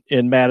in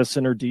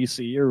Madison or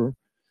DC or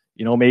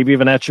maybe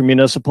even at your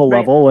municipal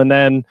level, and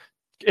then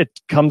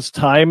it comes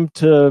time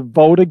to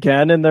vote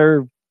again, and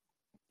they're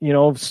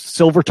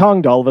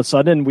silver-tongued all of a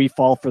sudden, and we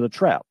fall for the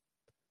trap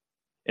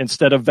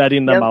instead of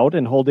vetting them out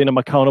and holding them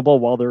accountable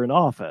while they're in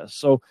office.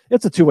 So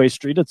it's a two-way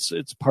street.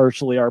 It's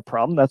partially our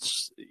problem.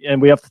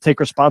 And we have to take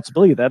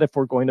responsibility of that if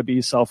we're going to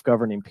be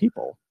self-governing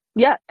people.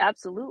 Yeah,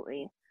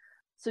 absolutely.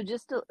 So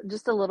just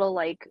a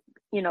little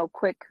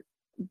quick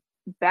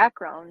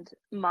background.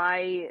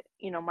 My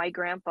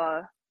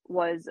grandpa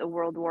was a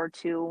World War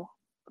II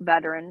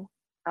veteran.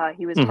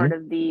 He was part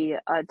of the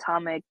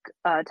atomic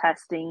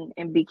testing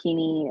in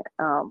Bikini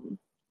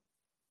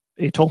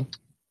Atoll,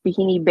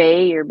 Bikini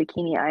Bay or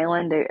Bikini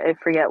Island. I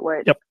forget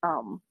what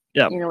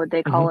what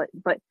they call it.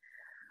 But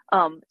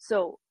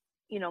so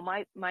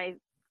my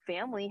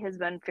family has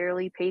been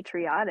fairly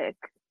patriotic,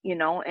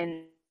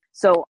 and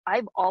so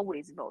I've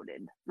always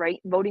voted.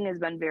 Right, voting has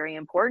been very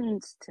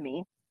important to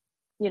me.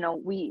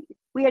 We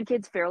had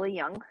kids fairly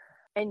young,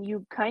 and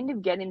you kind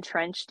of get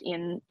entrenched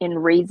in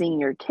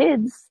raising your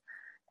kids.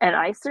 And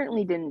I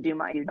certainly didn't do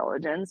my due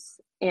diligence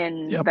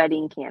in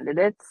vetting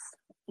candidates.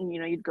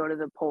 You'd go to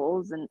the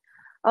polls and,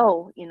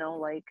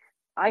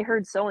 I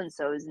heard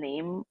so-and-so's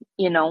name,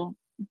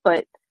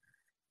 but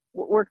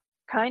we're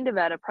kind of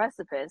at a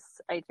precipice,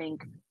 I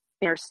think,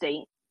 in our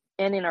state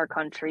and in our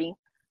country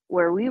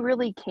where we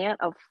really can't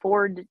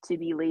afford to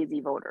be lazy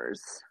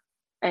voters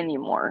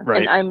anymore.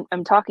 Right. And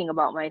I'm talking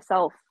about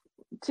myself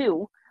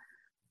too,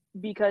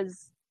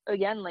 because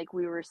again, like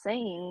we were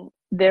saying,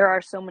 there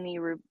are so many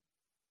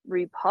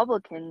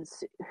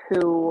Republicans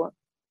who,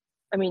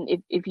 I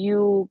mean, if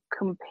you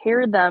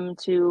compare them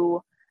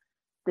to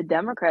the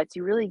Democrats,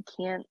 you really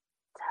can't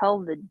tell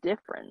the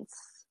difference.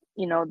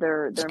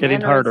 Their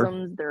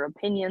mannerisms, their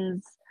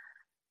opinions.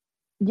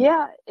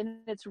 Yeah, and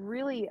it's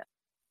really,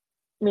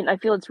 I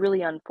feel it's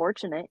really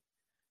unfortunate,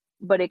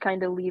 but it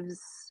kind of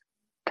leaves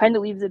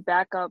it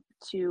back up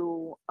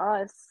to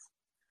us,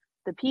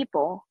 the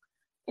people,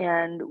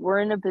 and we're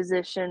in a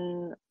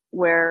position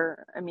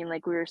where,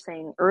 like we were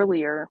saying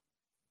earlier,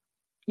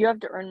 you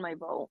have to earn my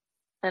vote,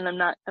 and I'm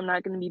not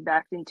going to be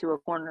backed into a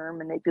corner,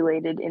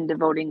 manipulated into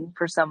voting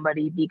for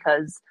somebody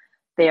because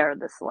they are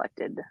the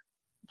selected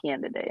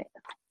candidate.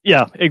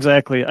 Yeah,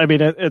 exactly. I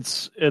mean,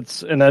 it's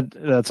and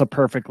that's a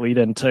perfect lead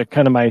into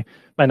kind of my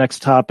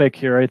next topic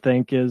here. I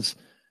think is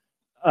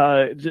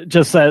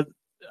just that.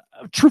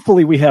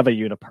 Truthfully, we have a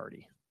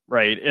uniparty,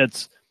 right?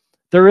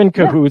 They're in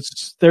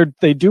cahoots. Yeah.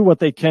 They do what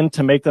they can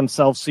to make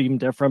themselves seem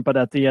different, but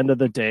at the end of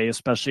the day,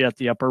 especially at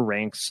the upper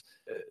ranks,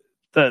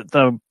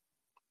 the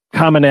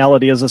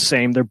commonality is the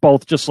same. They're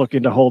both just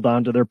looking to hold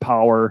on to their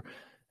power.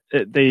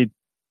 They,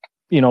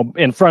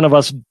 in front of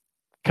us,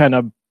 kind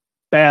of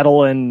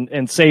battle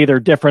and say they're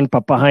different,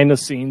 but behind the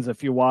scenes,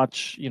 if you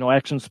watch,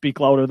 actions speak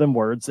louder than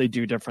words. They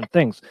do different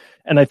things,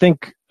 and I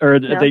think,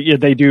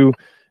 they do,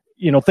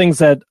 things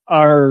that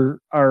are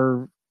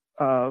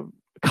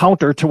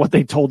counter to what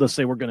they told us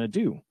they were going to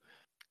do.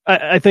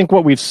 I think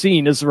what we've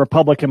seen is the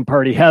Republican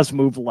Party has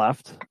moved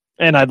left,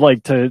 and I'd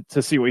like to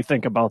see what we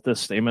think about this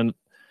statement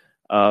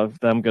that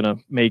I'm going to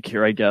make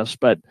here, I guess.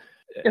 But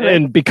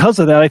and because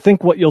of that, I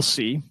think what you'll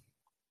see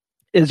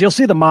is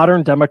the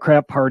modern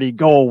Democrat Party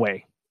go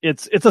away.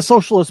 It's a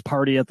socialist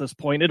party at this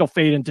point. It'll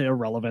fade into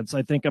irrelevance.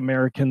 I think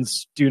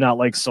Americans do not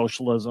like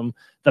socialism.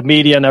 The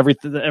media and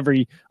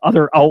every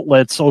other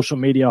outlet, social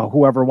media,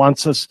 whoever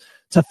wants us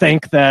to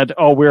think that,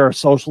 we're a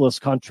socialist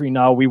country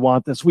now, we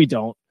want this. We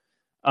don't.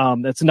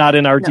 That's not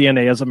in our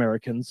DNA as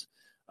Americans.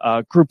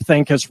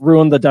 Groupthink has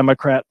ruined the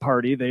Democrat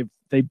Party.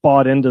 They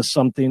bought into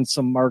some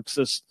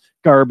Marxist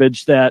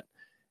garbage that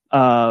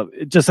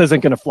it just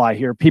isn't going to fly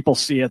here. People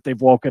see it. They've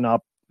woken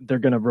up. They're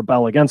going to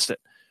rebel against it.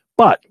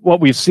 But what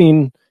we've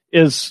seen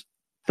is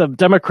the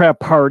Democrat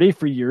Party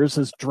for years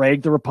has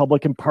dragged the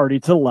Republican Party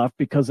to the left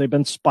because they've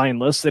been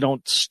spineless. They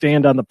don't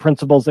stand on the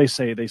principles they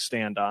say they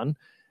stand on.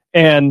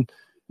 And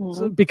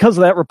so because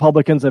of that,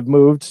 Republicans have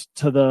moved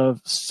to the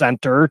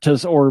center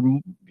or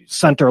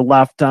center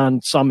left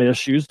on some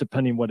issues,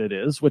 depending what it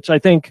is, which I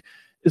think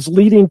is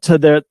leading to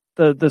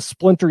the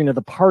splintering of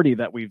the party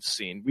that we've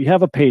seen. We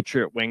have a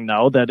patriot wing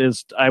now that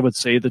is, I would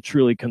say, the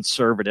truly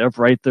conservative,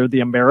 right? They're the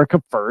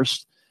America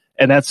First.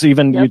 And that's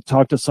even, you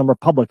talk to some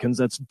Republicans,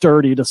 that's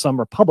dirty to some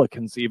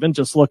Republicans even.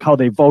 Just look how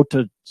they vote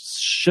to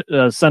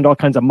send all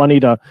kinds of money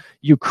to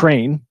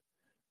Ukraine,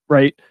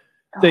 right?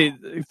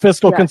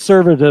 Fiscal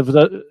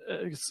conservatism,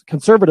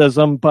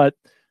 but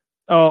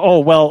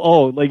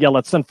Yeah,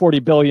 let's send 40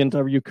 billion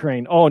to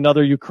Ukraine. Oh,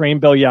 another Ukraine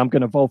bill. Yeah, I'm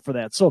going to vote for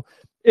that. So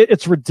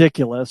it's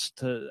ridiculous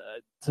to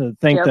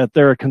think that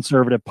they're a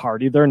conservative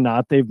party. They're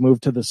not. They've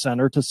moved to the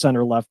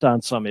center left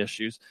on some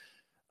issues,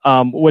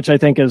 which I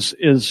think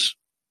is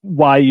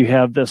why you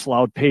have this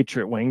loud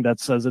patriot wing that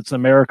says it's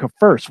America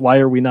first. Why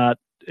are we not?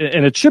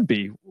 And it should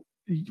be.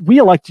 We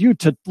elect you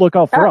to look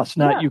out for us,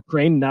 not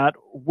Ukraine, not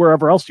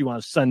wherever else you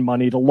want to send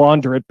money to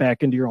launder it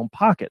back into your own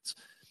pockets.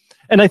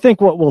 And I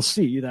think what we'll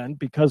see then,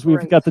 because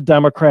we've got the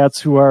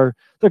Democrats they're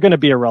going to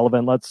be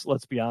irrelevant.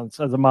 Let's be honest.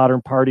 As a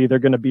modern party, they're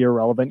going to be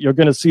irrelevant. You're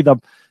going to see the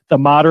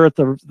moderate,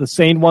 the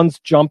sane ones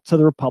jump to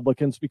the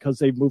Republicans because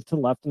they've moved to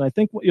the left. And I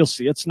think what you'll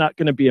see, it's not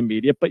going to be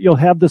immediate, but you'll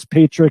have this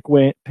patriot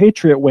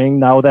wing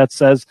now that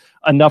says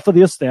enough of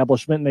the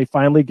establishment, and they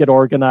finally get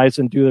organized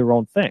and do their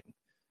own thing.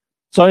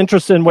 So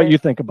interested in what you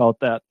think about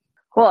that.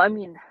 Well, I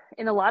mean,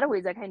 in a lot of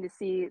ways, I kind of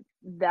see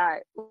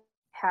that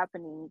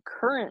happening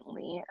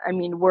currently. I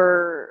mean,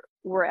 we're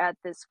at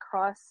this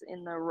cross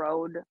in the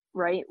road,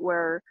 right,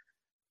 where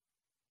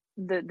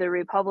the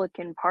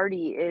Republican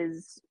Party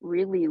is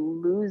really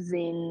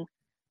losing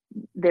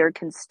their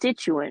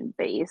constituent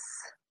base.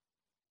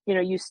 You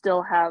know, you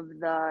still have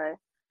the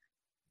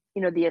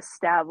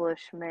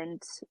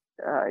establishment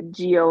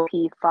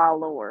GOP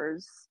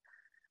followers.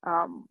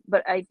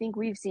 But I think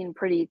we've seen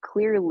pretty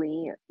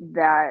clearly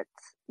that,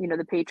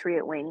 the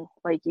Patriot wing,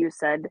 like you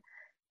said,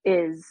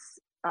 is,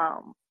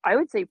 I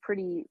would say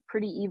pretty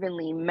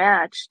evenly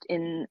matched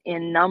in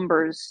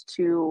numbers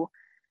to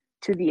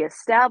the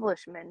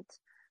establishment.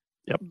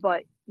 Yep.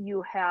 But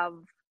you have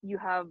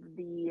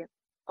the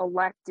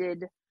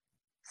elected,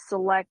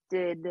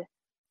 selected,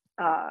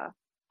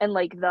 and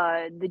like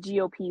the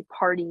GOP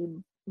party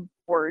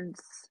boards,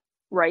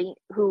 right?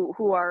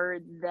 Who are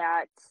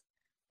that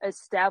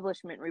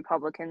establishment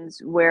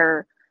Republicans,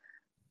 where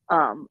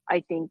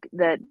I think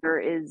that there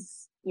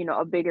is,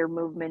 a bigger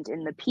movement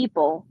in the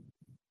people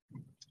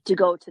to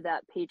go to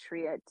that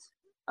patriot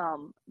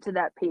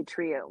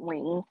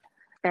wing.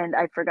 And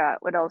I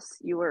forgot what else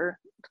you were.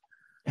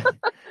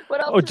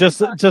 What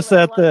else?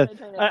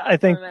 I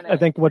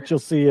think what you'll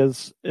see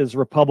is the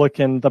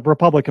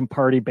Republican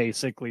Party,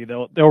 basically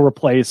they'll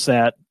replace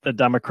the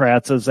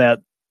Democrats as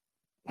that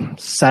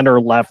center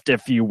left,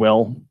 if you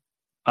will,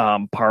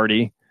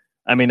 party.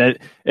 I mean,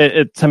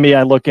 it to me,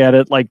 I look at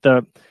it like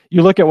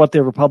you look at what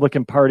the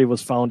Republican Party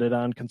was founded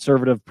on: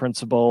 conservative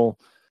principle,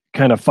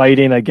 kind of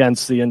fighting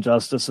against the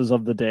injustices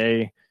of the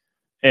day.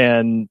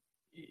 And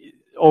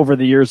over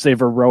the years,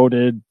 they've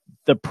eroded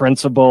the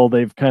principle.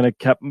 They've kind of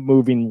kept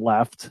moving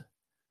left,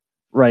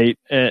 right?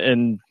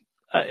 And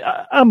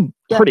I'm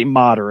pretty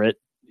moderate,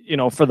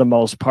 for the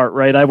most part,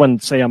 right? I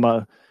wouldn't say I'm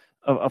a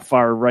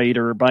far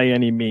righter by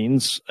any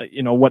means.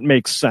 What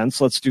makes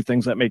sense, let's do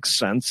things that make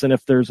sense. And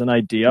if there's an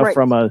idea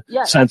from a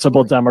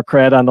sensible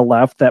Democrat on the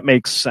left that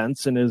makes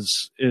sense and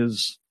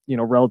is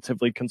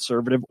relatively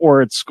conservative,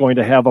 or it's going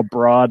to have a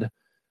broad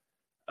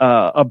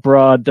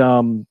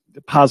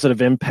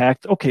positive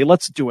impact, okay,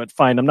 let's do it.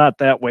 Fine. I'm not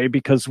that way,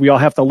 because we all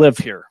have to live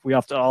here. We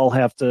all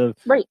have to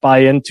buy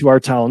into our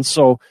towns.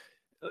 So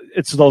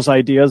it's those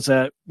ideas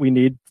that we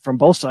need from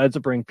both sides to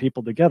bring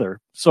people together.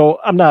 So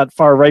I'm not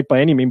far right by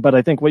any means, but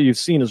I think what you've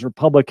seen is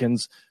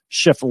Republicans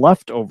shift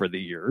left over the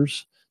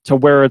years to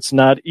where it's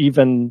not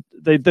even,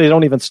 they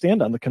don't even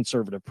stand on the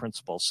conservative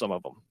principles, some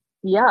of them.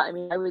 Yeah. I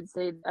mean, I would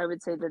say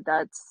that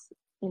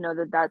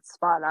that's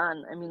spot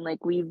on. I mean,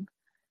 like we've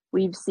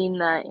seen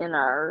that in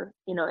our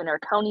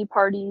county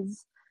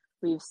parties.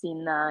 We've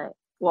seen that,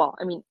 well,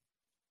 I mean,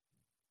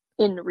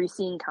 in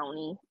Racine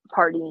County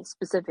party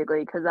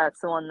specifically, because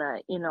that's the one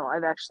that,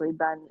 I've actually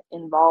been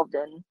involved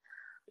in.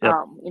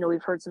 Yep.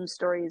 We've heard some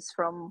stories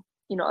from,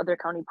 other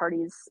county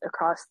parties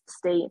across the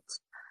state,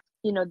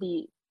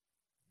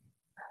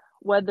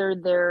 whether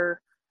they're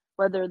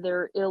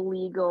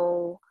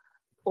illegal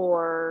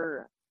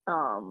or,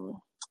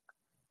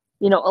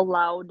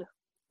 allowed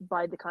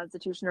by the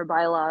Constitution or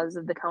bylaws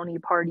of the county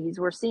parties.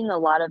 We're seeing a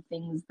lot of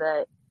things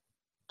that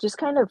just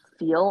kind of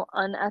feel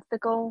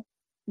unethical,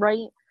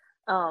 right?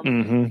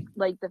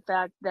 Like the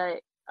fact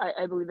that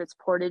I believe it's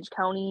Portage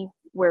County,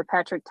 where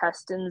Patrick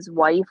Teston's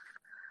wife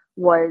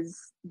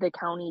was the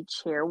county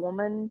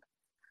chairwoman,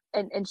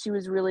 and she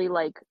was really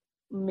like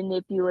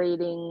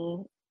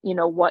manipulating,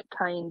 what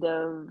kind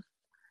of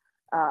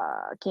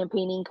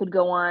campaigning could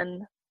go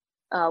on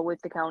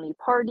with the county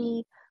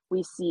party.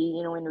 We see,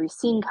 in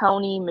Racine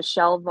County,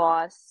 Michelle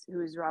Voss,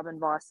 who's Robin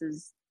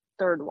Voss's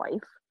third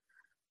wife.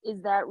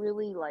 Is that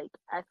really like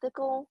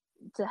ethical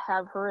to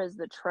have her as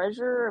the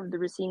treasurer of the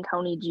Racine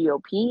County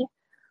GOP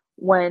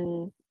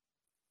when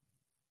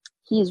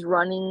he's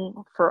running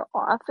for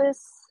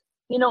office?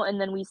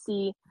 And then we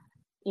see,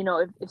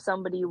 if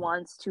somebody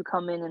wants to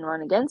come in and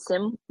run against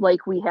him,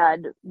 like we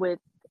had with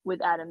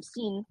Adam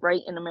Steen,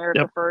 right, in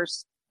America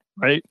First,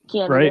 right,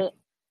 candidate. Right.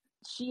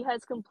 She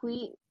has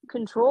complete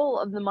control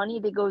of the money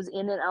that goes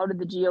in and out of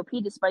the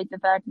GOP, despite the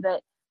fact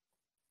that,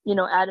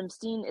 Adam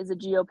Steen is a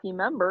GOP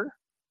member,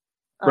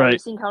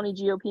 Racine County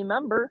GOP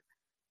member.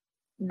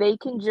 They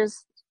can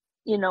just,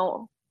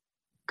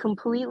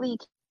 completely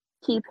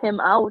keep him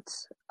out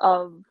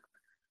of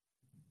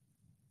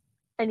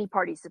any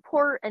party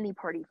support, any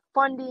party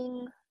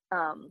funding,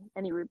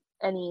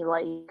 any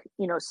like,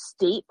 you know,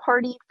 state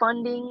party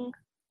funding.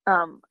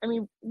 I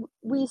mean,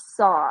 we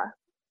saw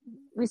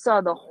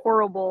the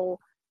horrible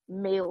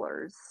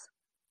mailers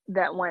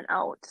that went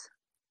out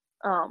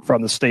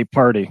from the state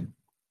party.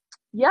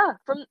 Yeah,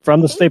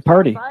 from the state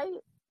party.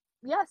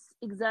 Yes,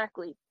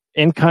 exactly.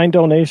 In-kind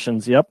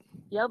donations. Yep.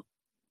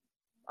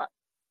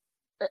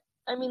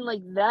 I mean,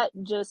 like, that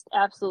just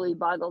absolutely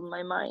boggled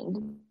my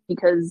mind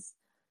because,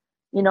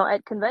 you know,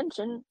 at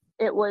convention,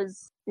 it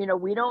was, you know,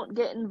 we don't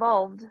get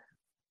involved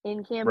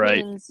in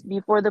campaigns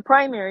before the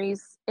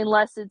primaries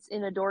unless it's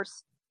an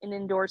endorsed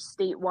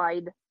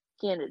statewide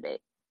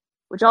candidate,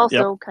 which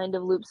also kind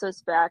of loops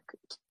us back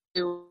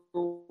to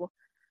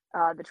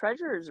the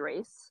treasurer's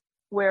race,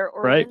 where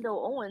Orlando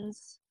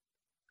Owens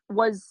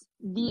was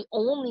the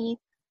only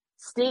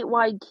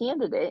statewide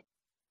candidate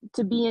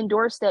to be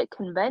endorsed at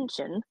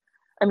convention.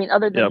 I mean,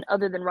 other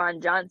than Ron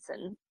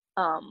Johnson.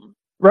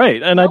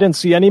 Right. And I didn't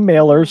see any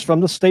mailers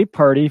from the state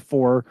party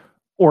for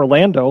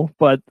Orlando,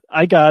 but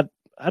I got,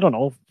 I don't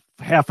know,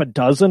 half a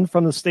dozen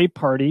from the state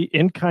party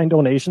in-kind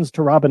donations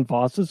to Robin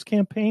Voss's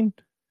campaign.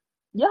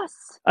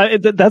 Yes.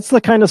 That's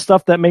the kind of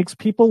stuff that makes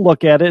people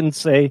look at it and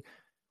say,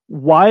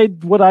 why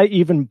would I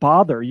even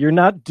bother? You're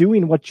not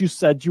doing what you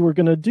said you were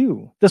going to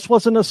do. This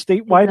wasn't a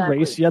statewide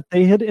race, yet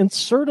they had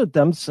inserted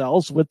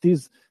themselves with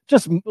these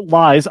just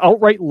lies,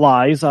 outright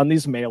lies on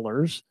these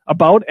mailers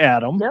about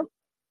Adam,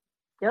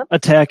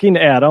 attacking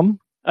Adam.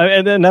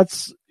 And then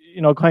that's,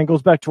 you know, kind of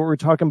goes back to what we were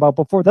talking about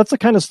before. That's the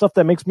kind of stuff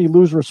that makes me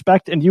lose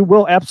respect, and you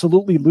will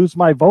absolutely lose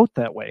my vote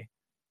that way.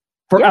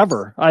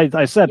 Forever. Yes.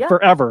 I said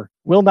forever.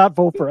 Will not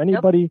vote for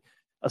anybody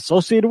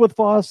associated with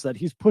Voss that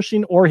he's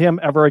pushing or him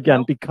ever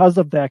again because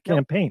of that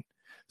campaign.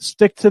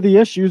 Stick to the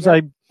issues.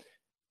 I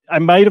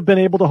might have been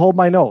able to hold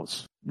my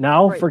nose.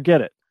 Now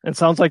forget it. It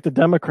sounds like the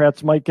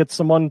Democrats might get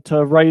someone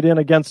to write in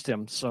against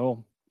him.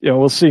 So, you know,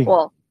 we'll see.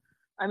 Well,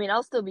 I mean,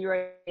 I'll still be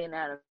writing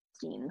Adam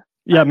Steen.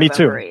 Yeah, me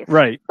too. 8th.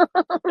 Right.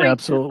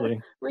 Absolutely.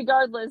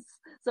 Regardless.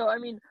 So, I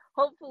mean,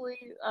 hopefully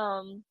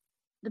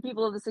the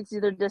people of the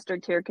 63rd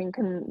district here can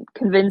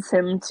convince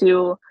him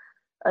to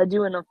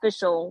do an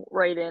official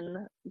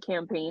write-in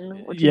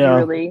campaign, which would be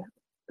really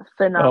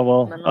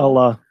phenomenal. Oh,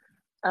 well,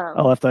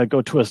 I'll have to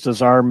go twist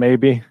his arm,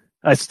 maybe.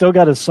 I still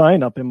got his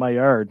sign up in my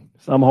yard,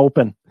 so I'm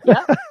hoping.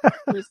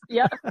 We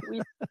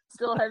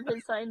still have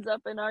his signs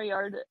up in our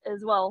yard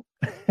as well.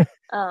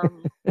 I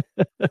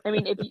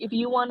mean, if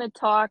you want to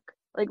talk,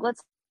 like,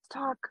 let's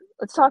talk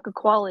a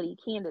quality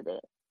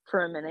candidate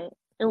for a minute,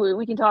 and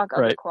we can talk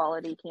other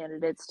quality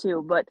candidates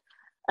too. But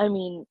I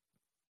mean,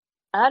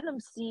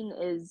 Adam Steen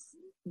is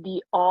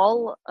the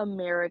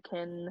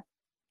all-American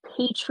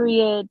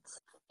patriot,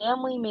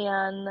 family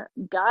man,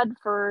 God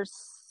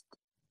first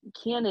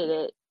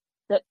candidate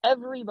that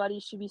everybody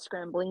should be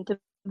scrambling to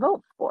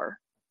vote for,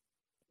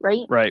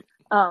 right? Right.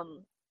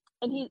 And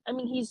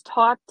he's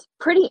talked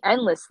pretty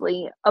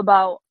endlessly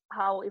about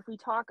how if we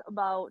talk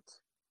about,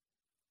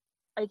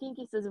 I think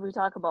he says if we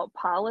talk about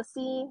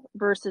policy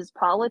versus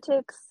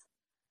politics,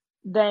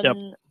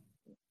 then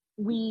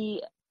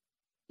we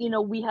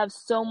have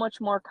so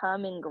much more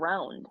common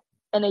ground.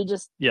 And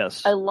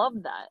I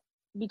love that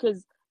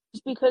because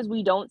just because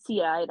we don't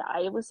see eye to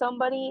eye with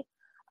somebody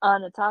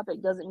on a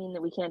topic doesn't mean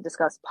that we can't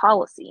discuss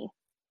policy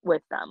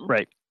with them.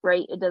 Right.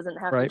 It doesn't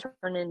have to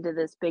turn into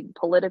this big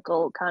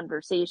political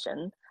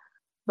conversation.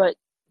 But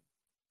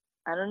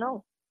I don't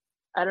know.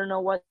 I don't know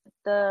what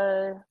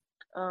the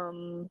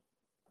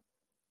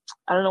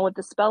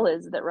spell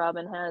is that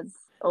Robin has.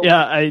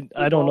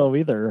 I don't know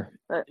either.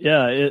 But,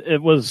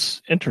 it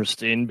was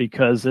interesting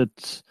because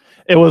it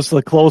was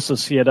the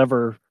closest he had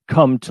ever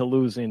come to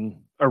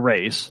losing a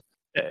race.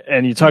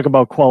 And you talk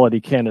about quality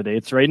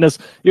candidates, right? And this,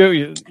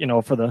 you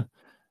know, for the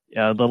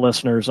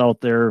listeners out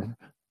there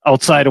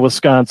outside of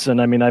Wisconsin,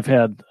 I mean, I've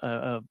had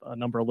a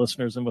number of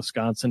listeners in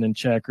Wisconsin and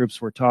chat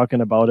groups were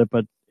talking about it,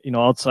 but, you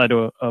know, outside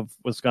of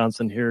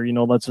Wisconsin here, you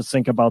know, let's just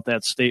think about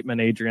that statement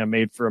Adrian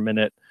made for a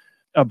minute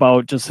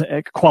about just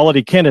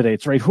quality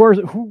candidates, right?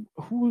 Who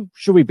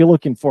should we be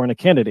looking for in a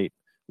candidate?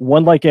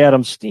 One like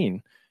Adam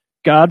Steen,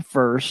 God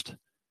first.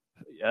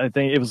 I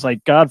think it was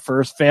like God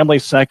first, family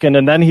second,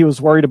 and then he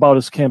was worried about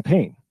his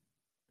campaign.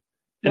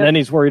 And then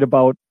he's worried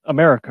about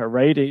America,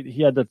 right?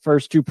 He had the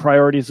first two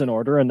priorities in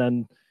order, and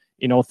then,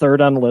 you know,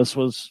 third on the list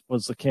was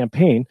the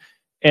campaign.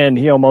 And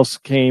he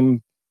almost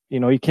came,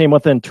 you know, he came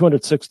within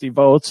 260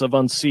 votes of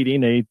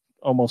unseating a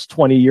almost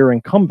 20-year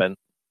incumbent,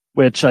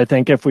 which I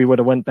think if we would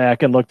have went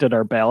back and looked at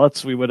our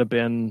ballots, we would have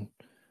been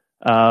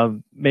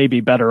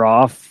maybe better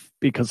off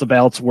because the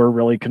ballots were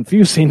really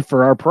confusing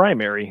for our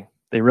primary.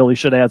 They really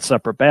should add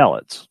separate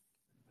ballots.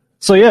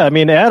 So, yeah, I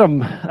mean,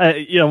 Adam,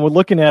 you know, we're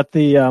looking at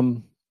the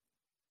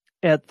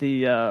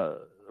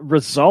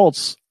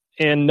results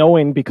and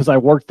knowing, because I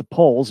worked the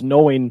polls,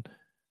 knowing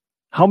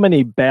how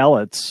many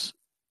ballots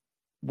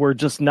were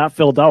just not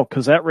filled out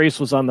because that race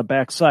was on the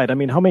backside. I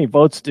mean, how many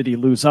votes did he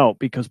lose out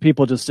because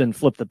people just didn't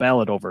flip the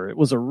ballot over? It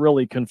was a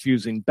really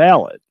confusing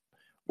ballot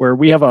where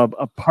we have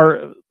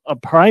a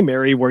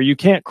primary where you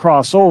can't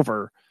cross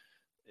over.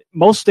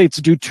 Most states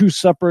do 2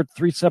 separate,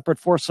 3 separate,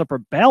 4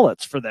 separate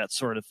ballots for that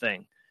sort of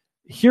thing.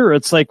 Here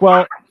it's like,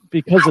 well,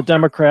 because the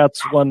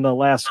Democrats won the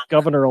last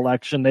governor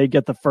election, they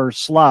get the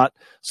first slot.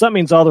 So that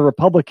means all the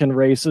Republican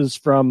races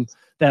from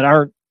that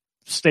aren't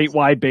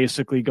statewide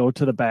basically go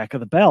to the back of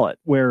the ballot,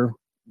 where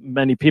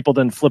many people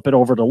didn't flip it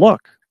over to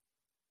look.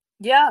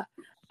 Yeah,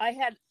 I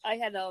had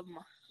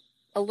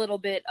a little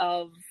bit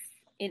of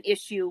an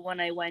issue when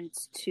I went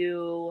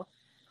to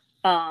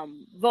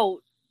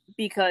vote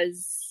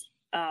because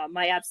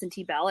my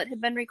absentee ballot had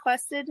been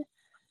requested,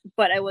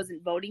 but I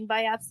wasn't voting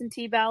by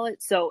absentee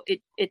ballot, so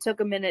it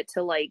took a minute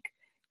to like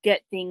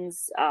get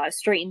things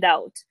straightened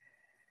out.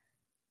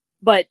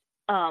 But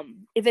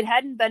if it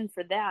hadn't been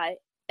for that,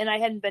 and I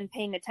hadn't been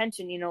paying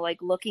attention,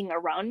 like looking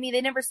around me,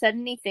 they never said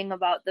anything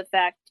about the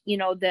fact,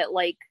 that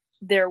like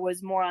there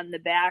was more on the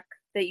back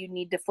that you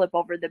need to flip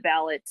over the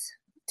ballot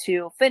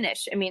to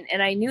finish. I mean,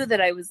 and I knew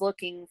that I was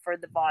looking for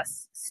the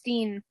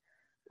Voss-Steen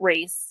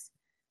race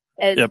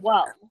as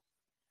well.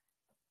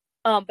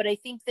 But I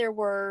think there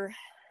were,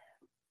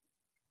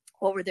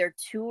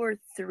 2 or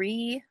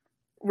 3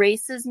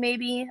 races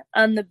maybe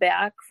on the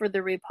back for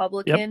the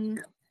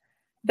Republican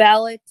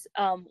ballot.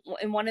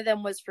 And one of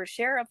them was for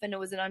sheriff, and it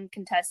was an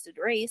uncontested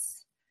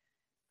race.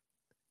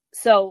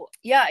 So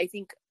yeah, I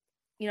think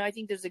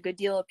there's a good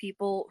deal of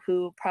people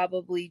who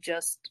probably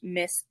just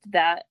missed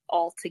that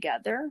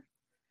altogether.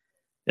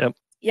 Yep.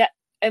 Yeah.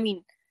 I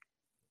mean,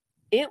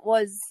 it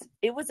was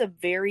a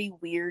very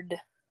weird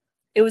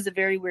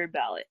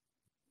ballot.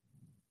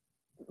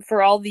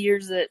 For all the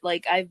years that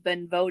like I've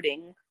been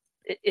voting,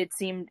 it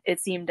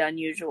seemed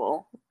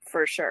unusual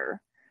for sure.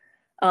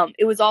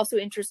 It was also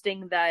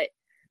interesting that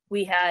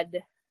we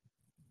had,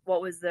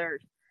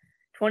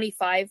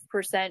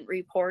 25%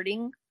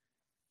 reporting,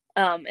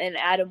 and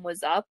Adam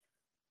was up,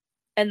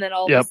 and then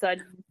all of a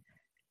sudden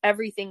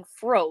everything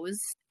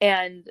froze,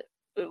 and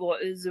it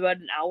was about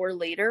an hour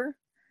later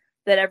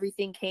that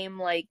everything came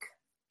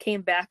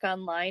back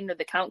online, or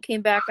the count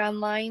came back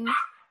online,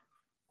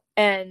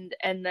 and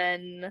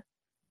then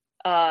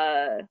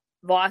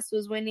Voss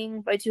was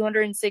winning by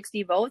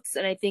 260 votes,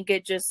 and I think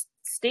it just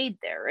stayed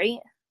there, right?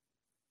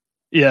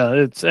 Yeah,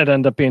 it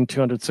ended up being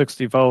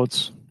 260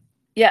 votes.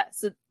 Yeah,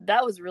 so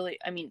that was really,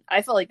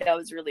 I felt like that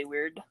was really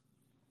weird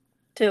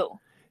too.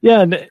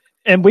 Yeah,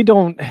 and we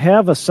don't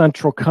have a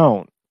central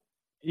count.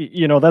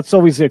 That's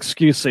always the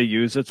excuse they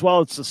use. It's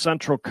the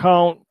central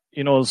count,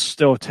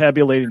 still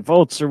tabulating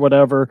votes or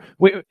whatever.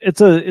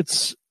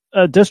 It's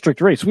a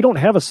district race. We don't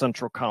have a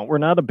central count. We're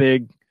not a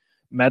big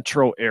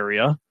metro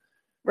area.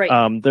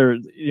 Right. There,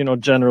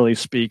 generally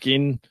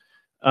speaking,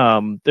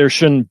 there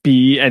shouldn't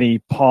be any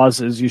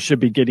pauses. You should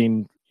be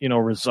getting,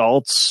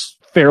 results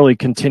fairly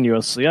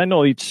continuously. I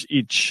know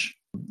each,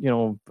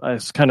 I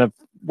kind of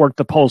worked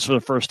the polls for the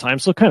first time,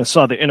 so kind of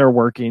saw the inner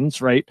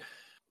workings, right?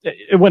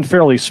 It went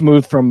fairly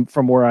smooth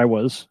from where I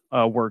was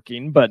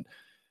working, but,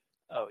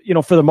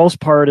 for the most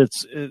part,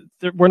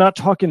 we're not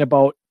talking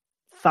about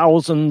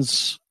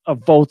thousands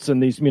of votes in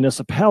these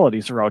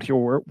municipalities around here.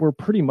 We're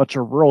pretty much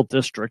a rural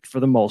district for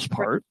the most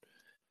part.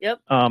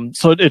 Yep.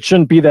 So it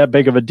shouldn't be that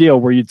big of a deal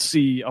where you'd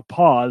see a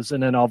pause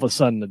and then all of a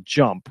sudden a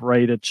jump,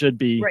 right? It should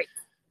be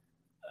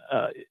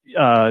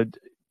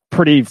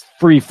pretty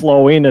free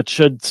flowing. It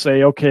should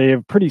say, okay,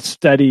 a pretty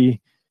steady,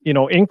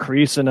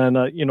 increase. And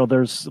then,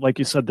 there's, like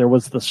you said, there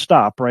was the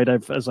stop, right?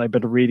 As I've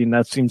been reading,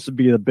 that seems to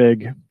be the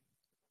big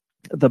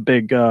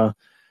kind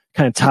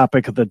of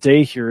topic of the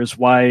day here is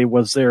why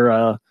was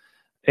there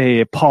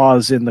a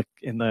pause in the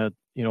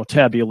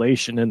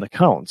tabulation in the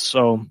counts?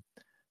 So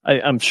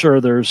I'm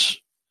sure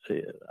there's,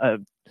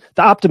 the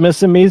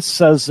optimist in me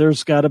says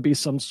there's got to be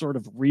some sort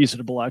of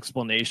reasonable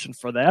explanation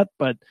for that,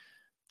 but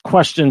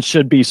questions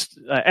should be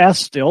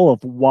asked still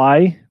of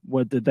why.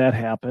 What did that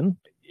happen?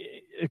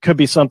 It could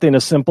be something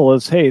as simple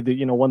as, hey,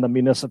 when the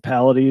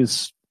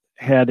municipalities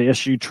had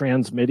issue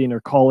transmitting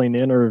or calling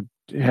in or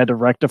had to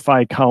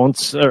rectify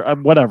counts or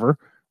whatever,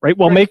 right?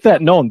 Well, make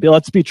that known.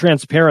 Let's be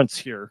transparent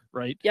here,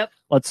 right? Yep.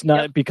 Let's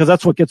not, because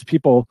that's what gets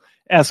people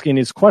asking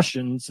these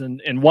questions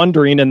and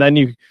wondering, and then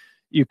you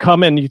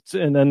come in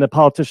and then the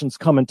politicians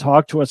come and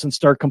talk to us and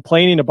start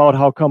complaining about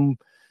how come,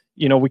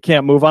 we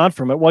can't move on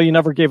from it. Well, you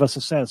never gave us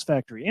a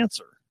satisfactory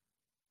answer.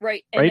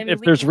 Right. Right. If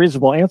there's a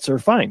reasonable answer,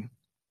 fine.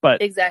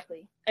 But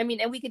exactly. And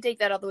we could take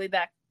that all the way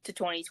back to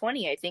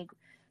 2020. I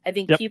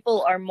think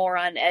people are more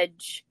on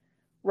edge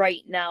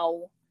right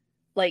now,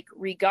 like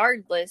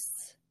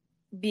regardless,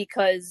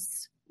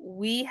 because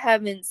we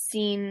haven't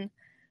seen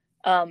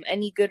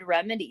any good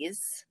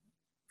remedies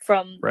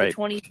from the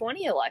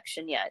 2020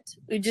 election yet.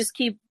 We just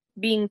keep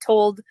being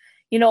told,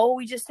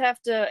 we just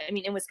have to,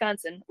 in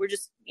Wisconsin, we're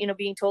just,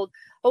 being told,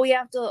 we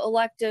have to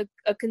elect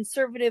a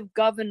conservative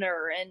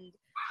governor and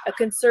a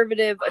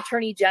conservative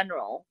attorney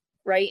general,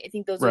 right? I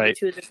think those are the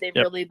two that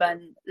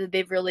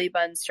they've really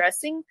been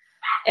stressing.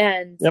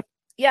 And but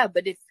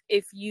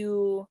if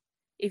you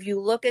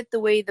look at the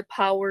way the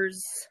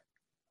powers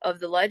of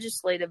the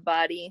legislative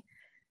body,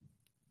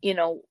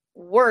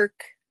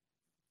 work,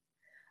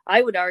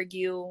 I would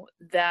argue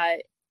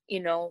that,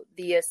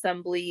 the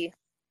assembly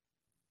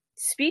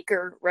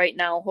speaker right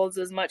now holds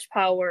as much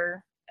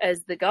power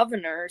as the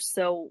governor.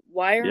 So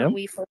why aren't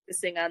we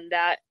focusing on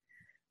that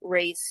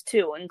race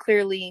too? And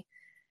clearly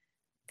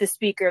the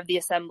speaker of the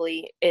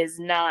assembly is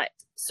not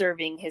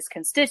serving his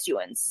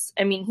constituents.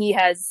 I mean, he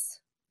has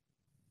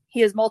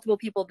multiple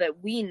people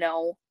that we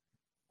know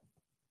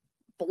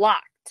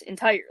blocked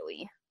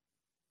entirely,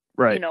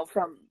 right?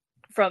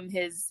 From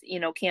his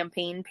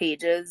campaign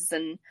pages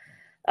and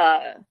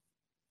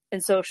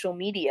social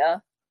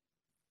media.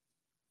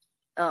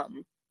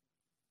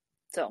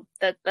 So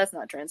that's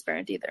not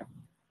transparent either.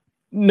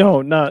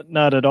 No,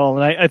 not at all.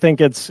 And I think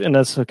this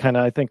kind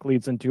of, I think,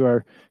 leads into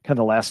our kind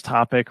of last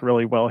topic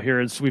really well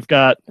here. Is we've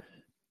got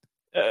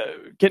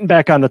getting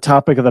back on the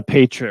topic of the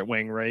Patriot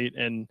Wing, right?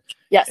 And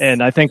yes,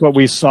 and I think what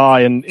we saw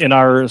in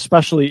our,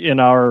 especially in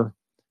our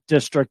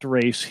district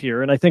race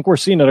here, and I think we're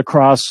seeing it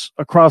across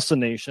the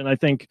nation. I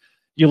think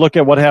you look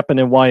at what happened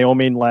in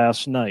Wyoming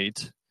last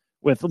night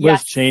with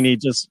Liz Cheney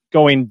just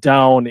going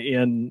down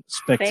in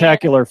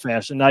spectacular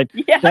fashion.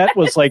 That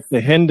was like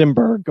the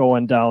Hindenburg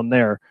going down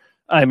there.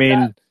 I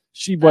mean,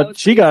 she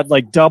got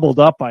like doubled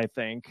up, I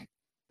think.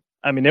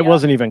 I mean, it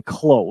wasn't even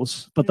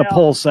close, but the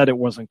poll said it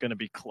wasn't going to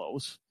be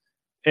close.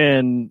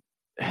 And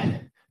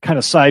kind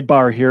of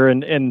sidebar here,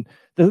 and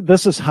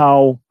this is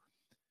how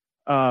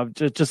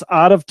just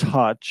out of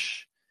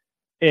touch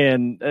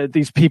and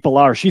these people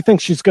are. She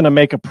thinks she's going to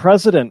make a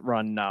president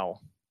run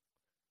now.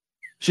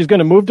 She's going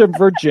to move to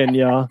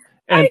Virginia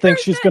and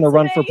thinks she's going to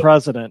run for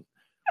president.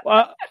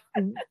 Well,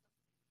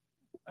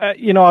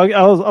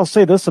 I'll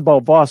say this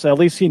about Vos. At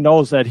least he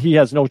knows that he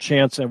has no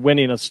chance at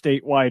winning a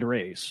statewide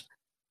race.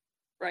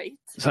 Right.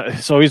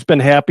 So he's been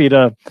happy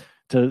to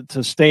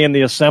stay in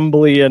the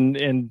assembly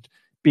and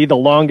be the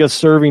longest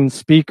serving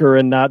speaker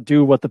and not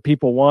do what the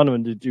people want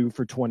him to do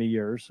for 20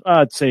 years.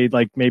 I'd say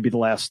like maybe the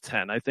last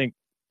 10. I think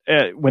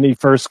when he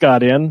first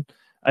got in,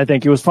 I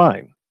think he was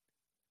fine.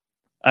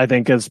 I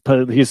think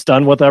he's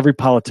done what every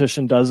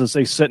politician does is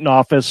they sit in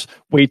office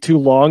way too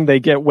long. They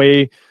get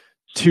way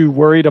too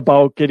worried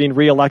about getting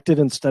reelected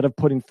instead of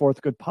putting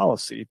forth good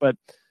policy. But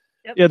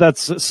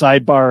that's a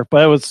sidebar.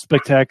 But it was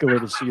spectacular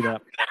to see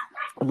that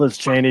Liz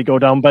Cheney go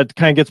down. But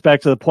kind of gets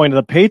back to the point of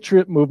the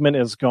Patriot movement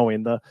is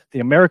going. The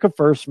America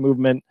First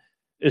movement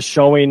is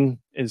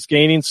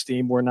gaining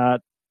steam.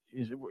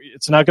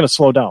 It's not going to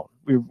slow down.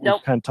 We've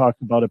kind of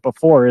talked about it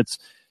before.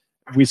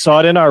 We saw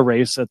it in our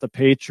race that the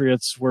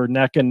Patriots were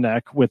neck and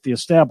neck with the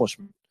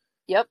establishment.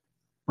 Yep.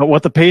 But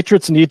what the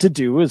Patriots need to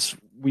do is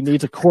we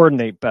need to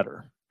coordinate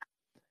better.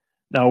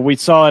 Now, we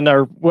saw in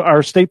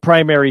our state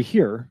primary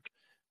here,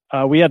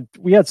 we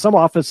had some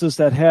offices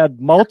that had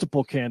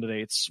multiple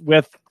candidates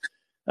with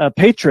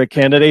Patriot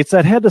candidates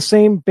that had the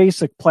same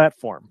basic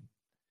platform.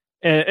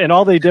 And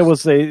all they did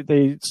was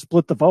they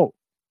split the vote.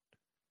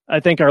 I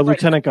think our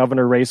lieutenant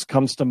governor race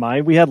comes to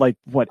mind. We had 8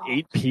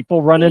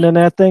 people running in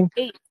that thing?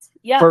 8.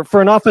 Yeah.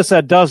 For an office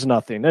that does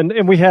nothing.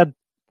 And we had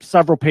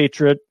several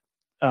Patriot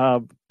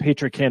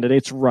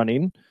candidates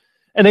running,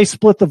 and they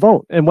split the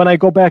vote. And when I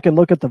go back and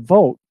look at the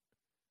vote,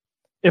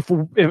 if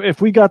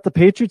we got the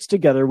Patriots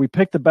together, we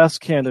pick the best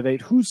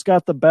candidate, who's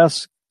got the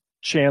best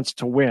chance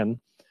to win,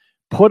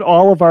 put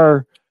all of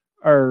our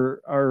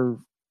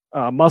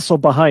muscle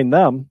behind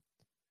them,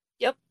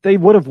 they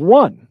would have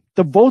won.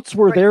 The votes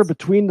were there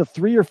between the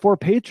 3 or 4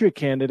 Patriot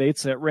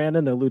candidates that ran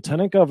in the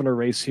lieutenant governor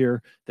race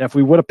here, that if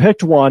we would have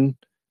picked one,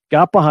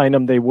 got behind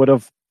them, they would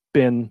have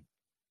been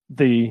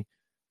the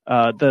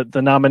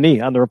nominee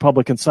on the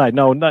Republican side.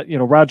 No, not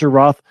Roger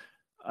Roth.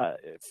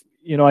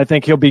 I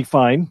think he'll be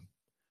fine.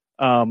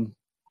 I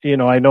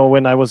know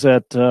when I was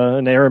at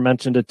and Aaron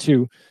mentioned it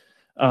too.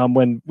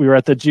 When we were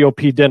at the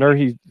GOP dinner,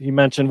 he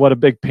mentioned what a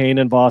big pain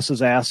in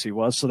Voss's ass he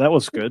was. So that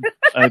was good.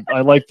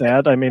 I like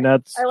that. I mean, I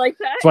like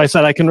that. So I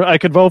said I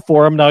could vote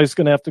for him. Now he's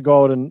going to have to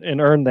go out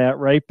and earn that,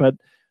 right? But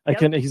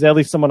he's at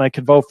least someone I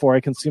could vote for.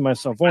 I can see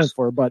myself voting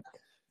for. But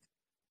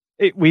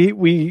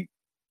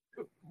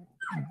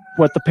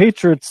what the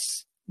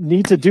Patriots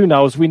need to do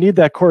now is we need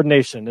that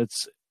coordination.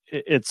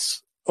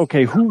 It's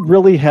okay. Who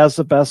really has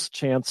the best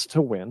chance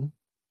to win?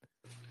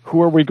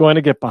 Who are we going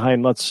to get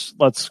behind? Let's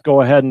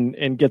go ahead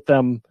and get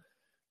them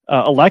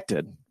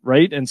elected,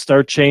 right? And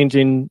start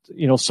changing,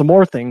 some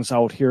more things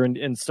out here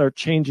and start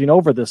changing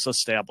over this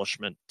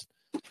establishment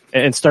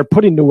and start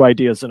putting new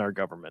ideas in our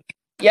government.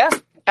 Yeah,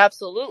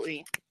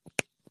 absolutely.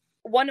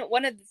 One of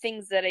the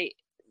things that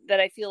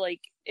I feel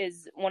like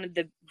is one of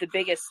the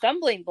biggest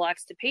stumbling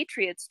blocks to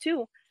Patriots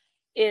too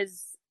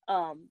is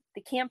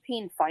the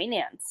campaign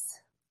finance.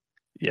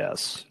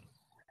 Yes.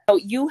 So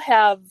you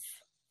have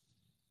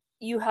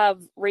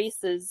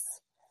races.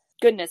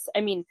 Goodness, I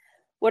mean,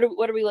 what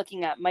are we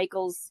looking at?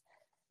 Michaels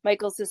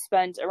has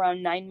spent around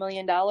 $9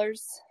 million. I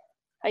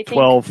think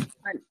 12.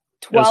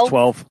 12.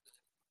 12.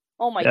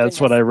 Oh my! Yeah,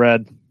 that's what I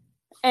read.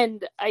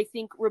 And I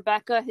think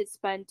Rebecca has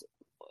spent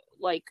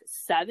like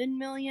 7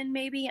 million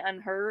maybe on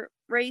her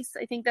race.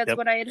 I think that's Yep.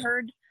 what I had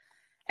heard.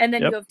 And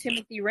then Yep. you have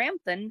Timothy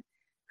Rampton,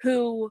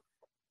 who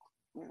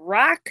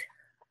rock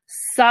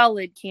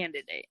solid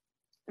candidate,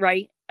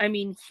 right? I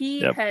mean,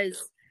 he Yep.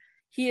 has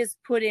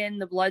put in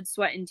the blood,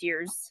 sweat, and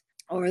tears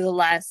over the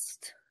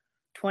last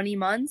 20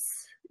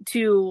 months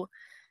to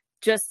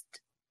just,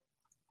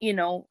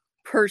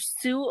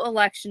 pursue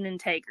election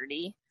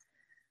integrity.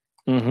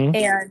 Mm-hmm.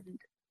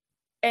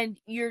 And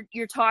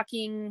you're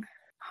talking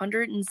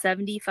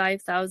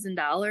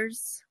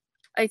 $175,000,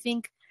 I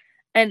think.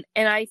 And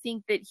I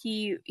think that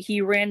he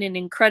ran an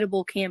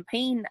incredible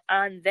campaign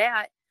on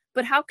that.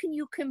 But how can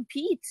you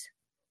compete?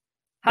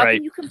 How Right.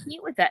 can you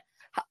compete with that?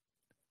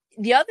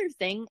 The other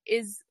thing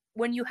is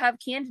when you have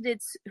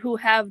candidates who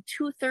have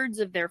 2/3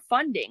 of their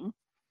funding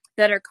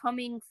that are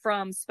coming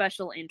from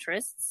special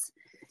interests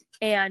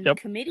and Yep.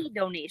 committee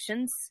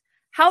donations,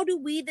 how do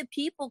we, the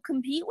people,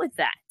 compete with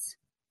that?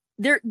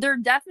 They're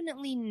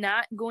definitely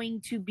not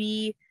going to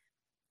be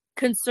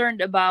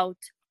concerned about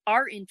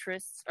our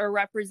interests or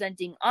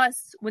representing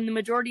us when the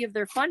majority of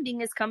their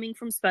funding is coming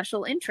from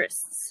special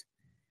interests.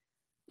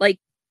 Like,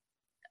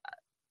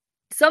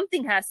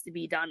 something has to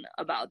be done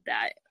about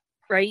that,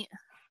 right?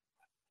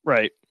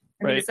 Right.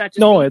 I mean, Right. it's not just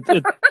No, me.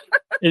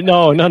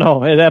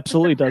 no, it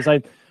absolutely does.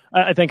 I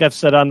think I've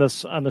said on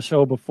the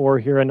show before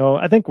here.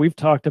 I think I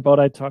talked about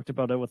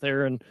it with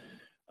Aaron.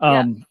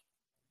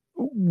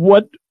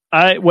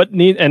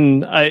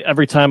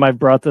 Every time I've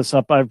brought this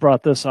up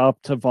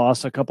to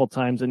Voss a couple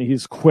times, and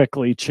he's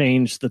quickly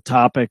changed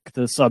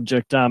the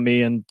subject on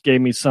me and gave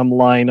me some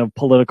line of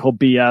political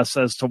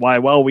BS as to why,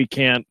 well, we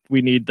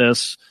need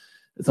this.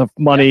 It's a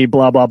money,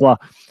 blah, blah, blah.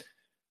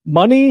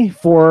 Money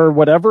for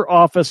whatever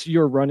office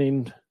you're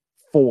running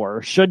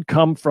for should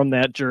come from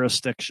that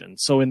jurisdiction.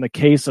 So in the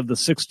case of the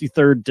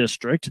 63rd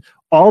district,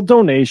 all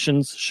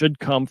donations should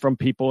come from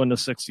people in the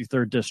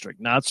 63rd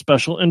district, not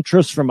special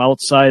interests from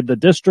outside the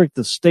district,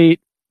 the state,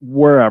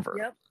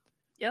 wherever.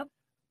 Yep.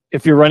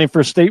 If you're running for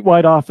a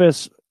statewide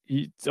office,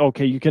 you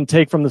can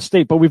take from the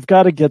state, but we've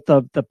got to get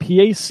the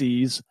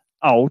PACs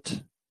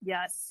out.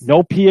 Yes.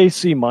 No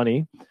PAC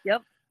money.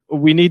 Yep.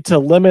 We need to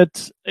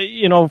limit,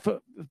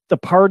 the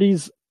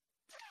parties.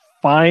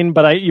 Fine,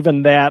 but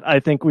I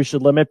think we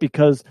should limit,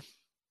 because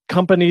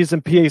companies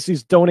and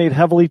PACs donate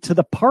heavily to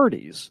the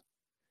parties,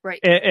 right?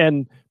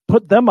 And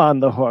put them on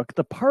the hook,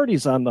 the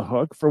parties on the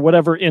hook for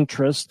whatever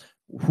interest,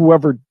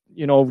 whoever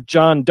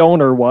John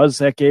Donor was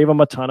that gave them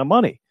a ton of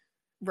money,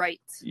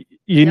 right?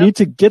 You need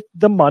to get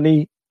the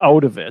money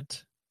out of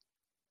it,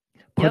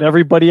 put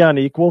everybody on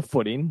equal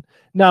footing.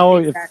 Now,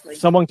 exactly.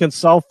 If someone can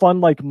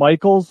self-fund like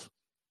Michaels,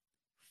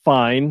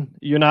 fine.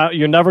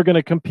 You're never going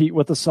to compete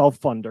with a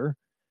self-funder.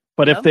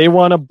 But if they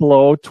want to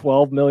blow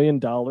 $12 million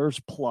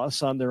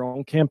plus on their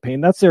own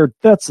campaign, that's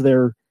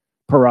their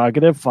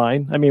prerogative.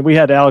 Fine. I mean, we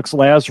had Alex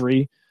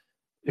Lasry,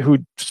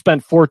 who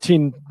spent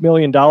 $14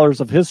 million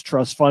of his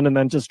trust fund and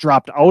then just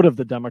dropped out of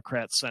the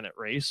Democrat Senate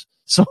race.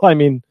 So, I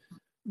mean,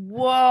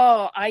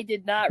 whoa! I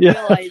did not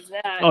realize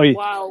that.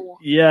 Wow.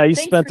 Yeah, he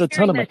Thanks spent for a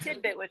ton of money. that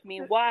tidbit with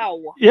me.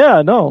 Wow.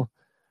 Yeah, no.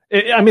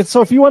 I mean,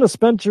 so if you want to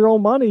spend your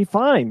own money,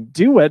 fine,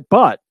 do it.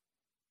 But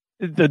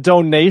the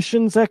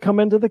donations that come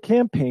into the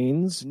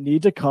campaigns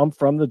need to come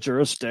from the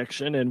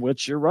jurisdiction in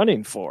which you're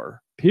running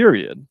for,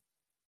 period.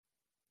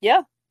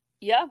 Yeah.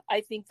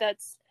 I think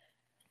that's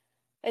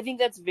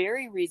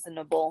very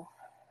reasonable.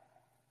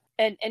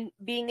 And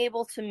being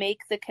able to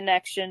make the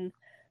connection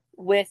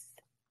with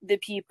the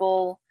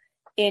people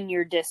in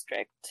your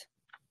district,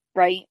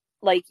 right?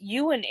 Like,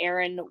 you and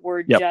Aaron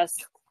were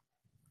just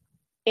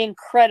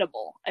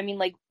incredible. I mean,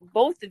 like,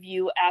 both of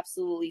you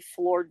absolutely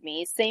floored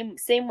me. Same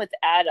with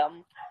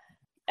Adam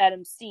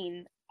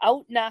Steen,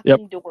 out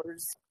knocking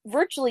doors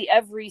virtually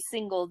every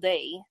single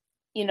day,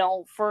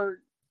 for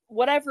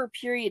whatever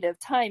period of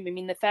time. I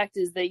mean, the fact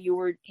is that you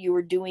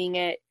were doing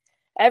it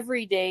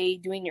every day,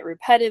 doing it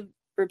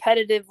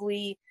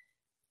repetitively.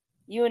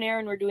 You and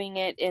Aaron were doing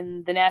it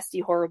in the nasty,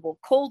 horrible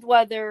cold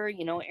weather.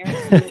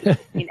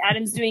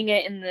 Adam's doing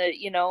it in the,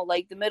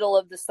 like the middle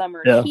of the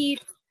summer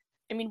heat.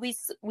 I mean,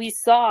 we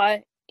saw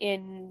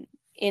in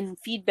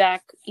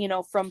feedback,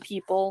 from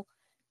people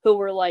who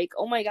were like,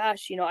 oh my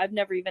gosh, I've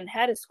never even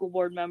had a school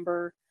board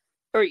member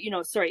or,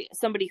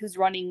 somebody who's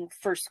running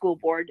for school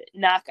board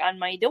knock on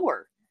my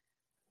door.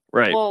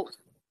 Right. Well,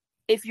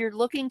 if you're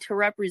looking to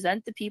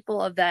represent the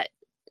people of that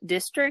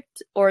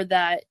district or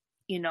that,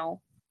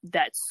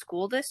 that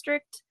school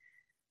district,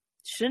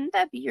 shouldn't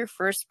that be your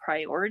first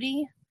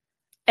priority?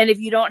 And if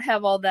you don't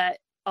have all that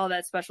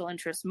special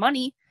interest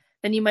money,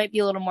 then you might be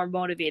a little more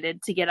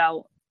motivated to get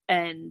out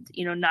and,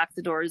 knock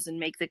the doors and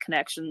make the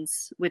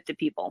connections with the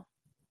people.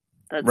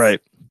 That's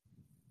right.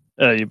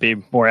 You'd be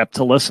more apt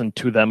to listen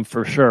to them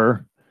for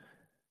sure,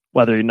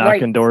 whether you're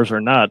knocking doors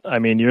or not. I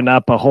mean, you're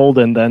not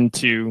beholden then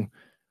to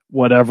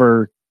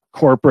whatever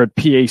corporate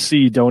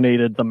PAC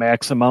donated the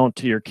max amount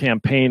to your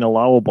campaign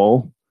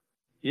allowable.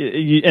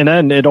 And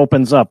then it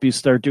opens up. You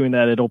start doing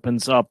that, it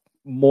opens up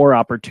more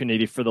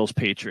opportunity for those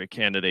Patriot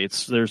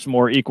candidates. There's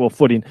more equal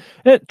footing.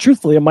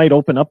 Truthfully, it might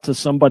open up to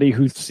somebody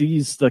who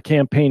sees the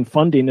campaign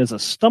funding as a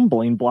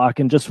stumbling block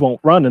and just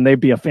won't run, and they'd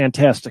be a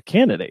fantastic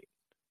candidate.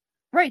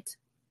 Right.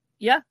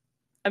 Yeah.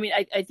 I mean,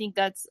 I think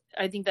that's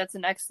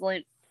an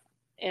excellent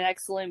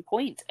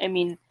point. I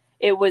mean,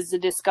 it was a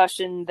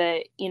discussion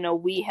that,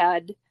 we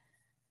had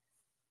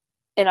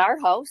in our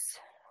house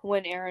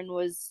when Aaron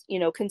was,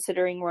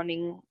 considering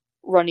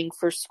running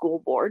for school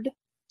board.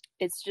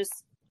 It's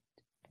just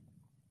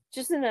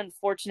an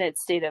unfortunate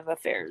state of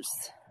affairs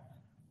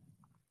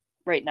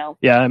right now.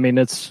 Yeah, I mean,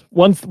 it's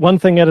one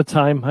thing at a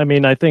time. I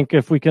mean, I think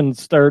if we can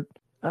start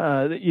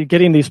you're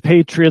getting these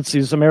patriots,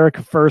 these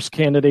America First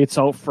candidates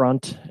out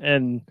front,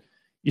 and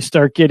you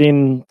start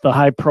getting the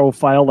high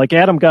profile, like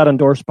Adam got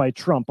endorsed by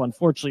Trump.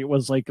 Unfortunately, it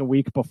was like a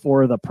week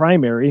before the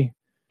primary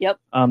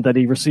that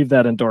he received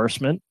that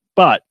endorsement,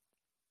 but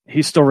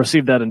he still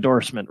received that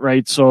endorsement,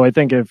 right? So I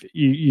think if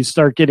you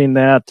start getting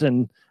that,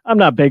 and I'm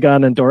not big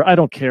on I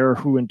don't care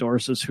who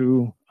endorses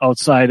who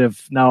outside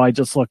of now. I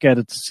just look at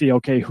it to see,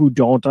 okay, who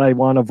don't I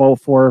want to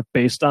vote for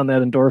based on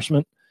that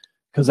endorsement?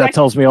 Because that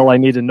tells me all I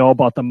need to know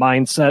about the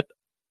mindset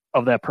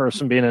of that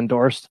person being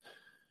endorsed.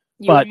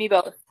 You and me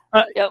both.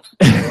 Yep.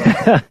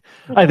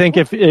 I think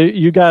if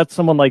you got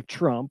someone like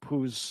Trump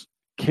who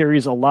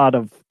carries a lot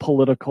of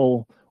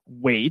political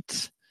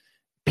weight,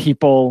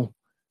 people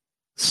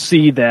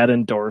see that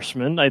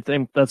endorsement. I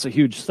think that's a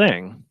huge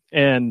thing.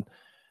 And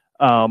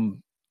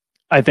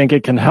I think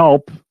it can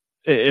help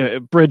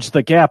bridge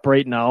the gap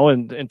right now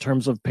in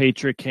terms of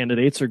patriot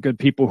candidates or good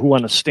people who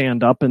want to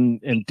stand up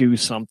and do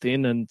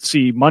something and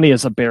see money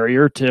as a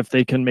barrier to if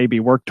they can maybe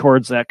work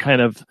towards that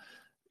kind of,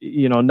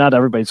 not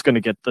everybody's going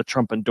to get the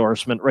Trump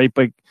endorsement, right?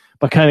 But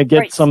kind of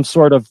get some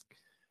sort of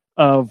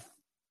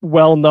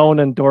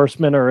well-known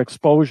endorsement or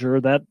exposure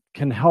that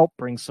can help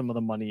bring some of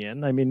the money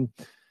in. I mean,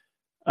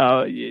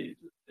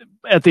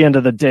 at the end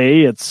of the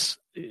day, it's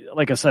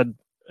like I said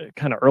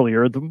kind of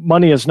earlier, the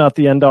money is not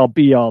the end all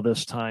be all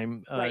this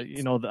time.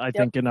 I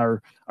think in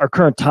our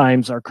current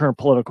times, our current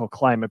political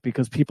climate,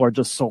 because people are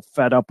just so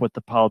fed up with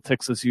the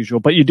politics as usual.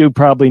 But you do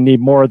probably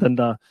need more than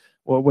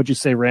what would you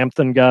say?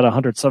 Rampton got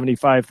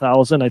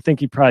 175,000. I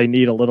think you probably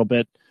need a little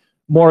bit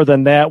more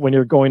than that when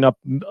you're going up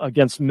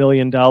against $1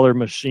 million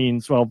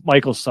machines. Well,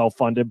 Michael's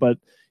self-funded, but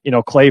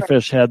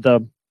Clayfish had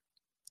the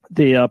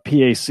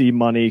PAC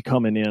money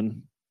coming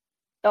in.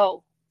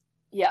 Oh,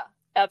 yeah,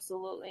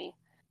 absolutely.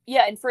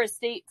 Yeah, and for a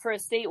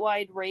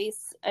statewide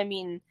race, I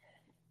mean,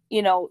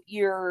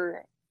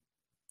 you're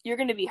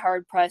going to be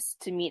hard pressed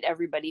to meet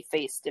everybody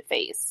face to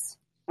face,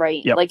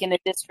 right? Yep. Like in a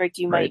district,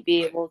 you might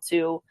be able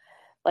to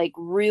like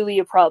really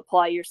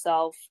apply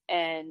yourself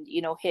and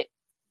hit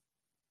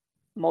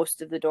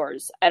most of the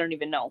doors. I don't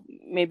even know.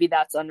 Maybe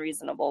that's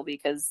unreasonable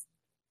because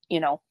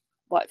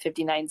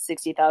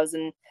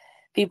 59,000-60,000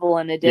 people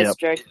in a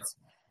district. Yep.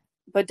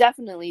 But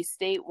definitely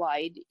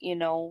statewide, you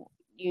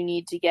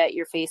need to get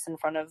your face in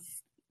front of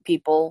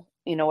people,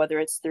 whether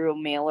it's through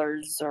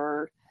mailers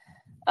or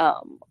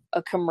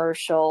a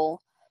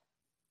commercial.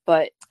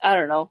 But I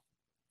don't know,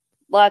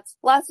 lots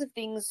of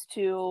things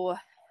to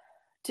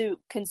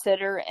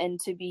consider and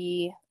to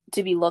be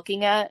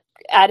looking at.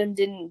 Adam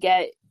didn't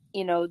get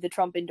the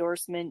Trump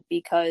endorsement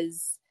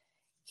because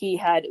he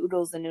had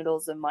oodles and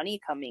noodles of money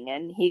coming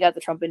in. He got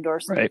the Trump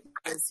endorsement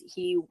because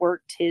he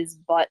worked his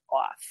butt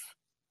off,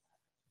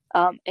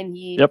 and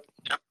he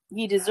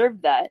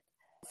deserved that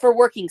for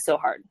working so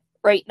hard,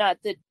 right? Not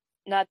that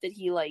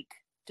he like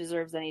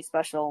deserves any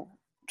special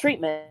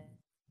treatment,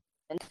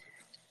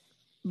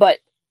 but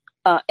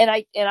and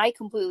I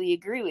completely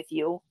agree with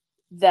you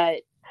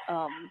that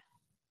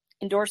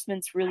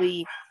endorsements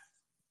really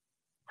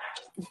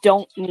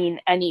don't mean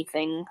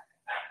anything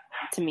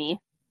to me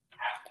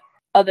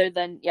other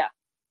than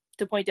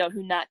to point out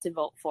who not to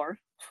vote for.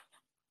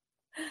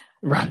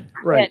 Right.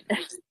 And,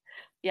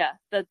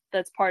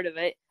 that's part of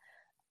it.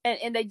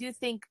 And I do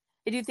think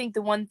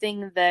the one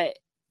thing that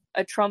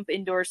a Trump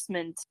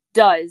endorsement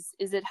does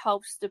is it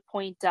helps to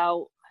point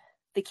out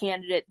the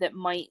candidate that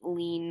might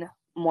lean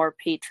more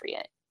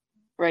patriot,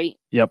 right?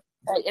 Yep.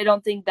 I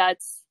don't think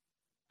that's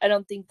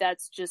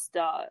just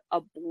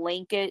a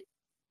blanket,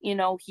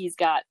 he's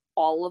got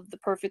all of the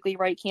perfectly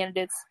right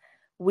candidates.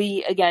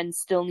 We, again,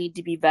 still need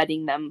to be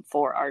vetting them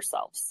for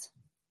ourselves.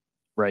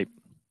 Right.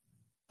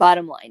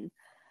 Bottom line.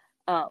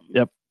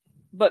 Yep.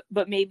 But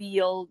maybe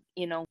you'll,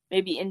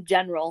 maybe in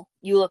general,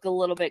 you look a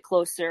little bit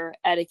closer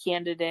at a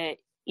candidate,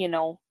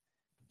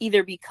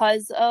 either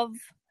because of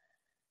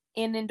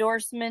an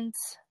endorsement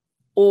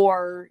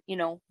or,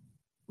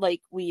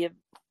 like we have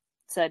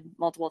said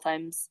multiple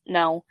times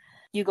now,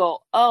 you go,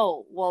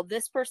 oh, well,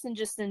 this person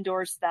just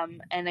endorsed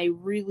them and I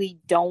really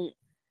don't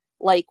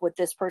like what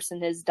this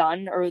person has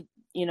done or,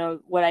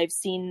 what I've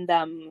seen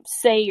them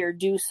say or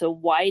do. So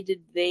why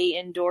did they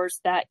endorse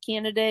that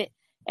candidate?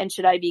 And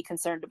should I be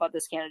concerned about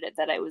this candidate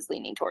that I was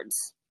leaning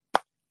towards?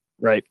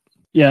 Right.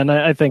 Yeah. And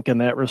I think in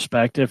that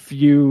respect, if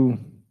you,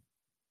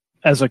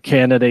 as a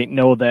candidate,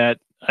 know that,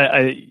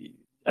 I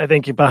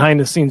think behind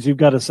the scenes, you've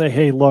got to say,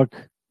 hey, look,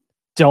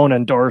 don't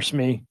endorse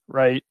me,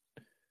 right?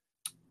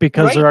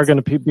 Because there are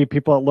going to be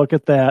people that look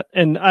at that.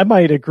 And I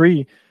might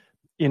agree,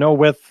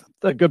 with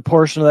a good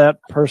portion of that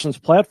person's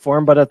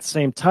platform. But at the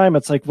same time,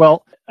 it's like,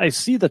 well, I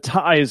see the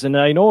ties, and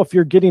I know if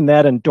you're getting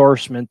that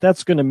endorsement,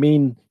 that's going to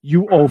mean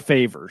you owe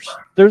favors.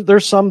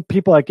 There's some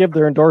people that give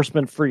their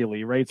endorsement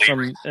freely, right?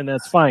 And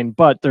that's fine.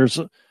 But there's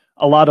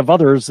a lot of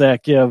others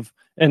that give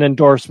an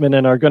endorsement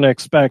and are going to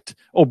expect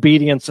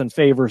obedience and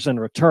favors in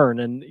return.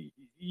 And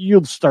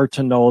you'll start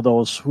to know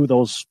who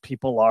those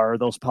people are,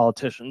 those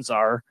politicians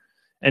are,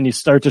 and you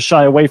start to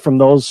shy away from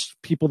those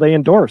people they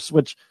endorse,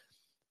 which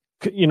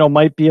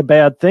might be a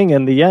bad thing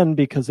in the end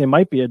because they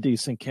might be a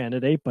decent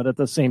candidate, but at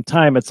the same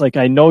time, it's like,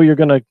 I know you're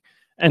going to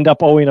end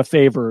up owing a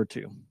favor or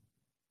two.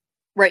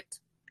 Right.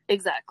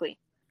 Exactly.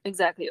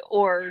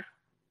 Or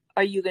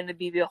are you going to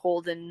be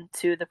beholden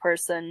to the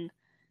person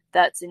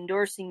that's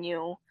endorsing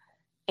you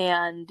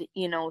and,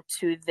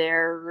 to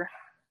their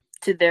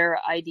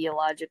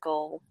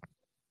ideological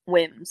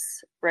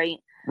whims, right?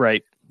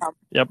 Right.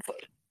 Yep.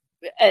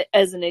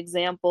 As an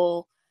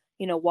example,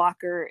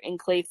 Walker and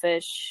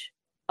Clayfish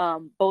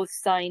both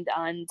signed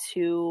on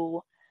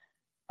to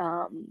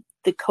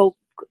the Coke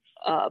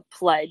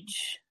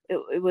pledge.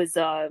 It was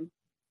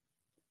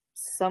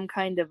some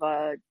kind of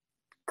a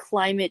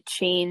climate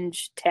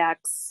change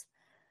tax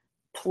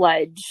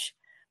pledge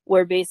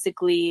where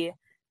basically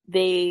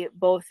they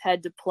both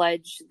had to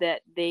pledge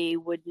that they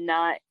would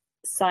not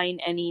sign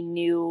any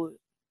new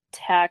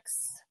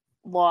tax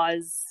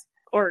laws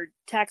or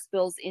tax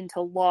bills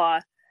into law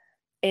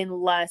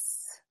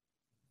unless,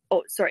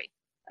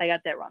 I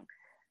got that wrong.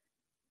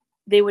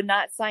 They would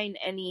not sign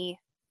any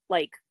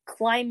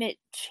climate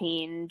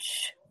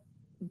change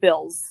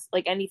bills,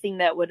 anything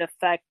that would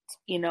affect,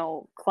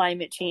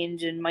 climate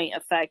change and might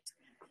affect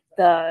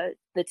the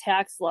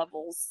tax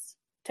levels,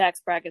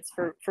 tax brackets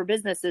for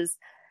businesses,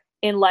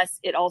 unless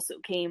it also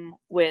came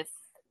with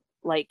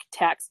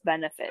tax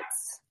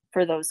benefits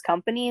for those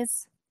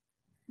companies.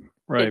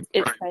 Right.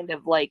 It's kind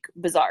of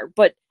bizarre,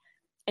 but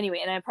anyway,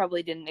 and I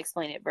probably didn't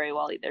explain it very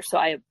well either. So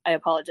I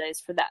apologize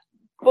for that.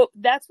 But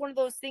that's one of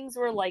those things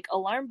where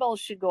alarm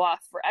bells should go off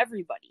for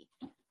everybody.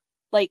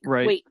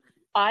 Right. Wait,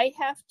 I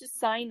have to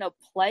sign a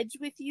pledge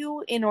with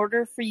you in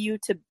order for you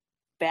to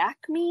back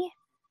me?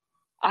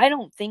 I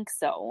don't think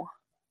so.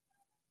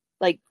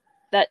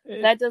 That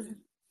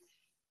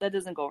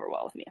doesn't go over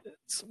well with me.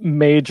 It's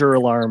major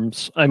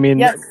alarms. I mean,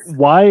 yes.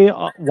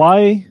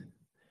 Why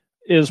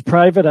is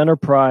private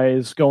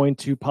enterprise going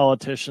to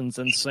politicians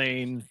and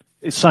saying,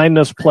 sign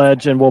this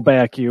pledge and we'll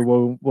back you.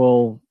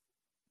 We'll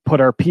put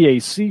our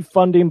PAC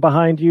funding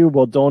behind you.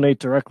 We'll donate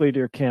directly to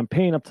your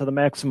campaign up to the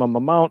maximum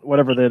amount,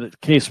 whatever the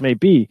case may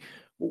be.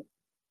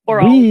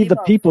 Or we, the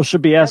people,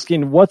 should be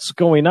asking what's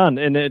going on.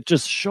 And it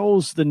just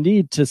shows the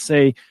need to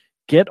say,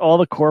 get all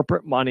the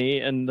corporate money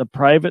and the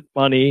private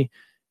money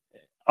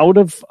out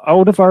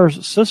of our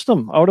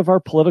system, out of our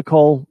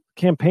political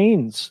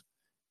campaigns,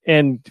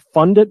 and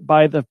fund it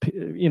by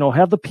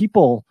have the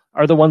people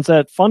are the ones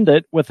that fund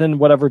it within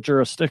whatever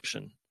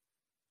jurisdiction.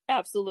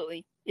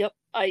 Absolutely. Yep.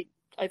 I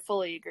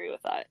fully agree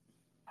with that.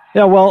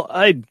 Yeah, well,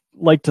 I'd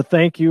like to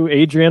thank you,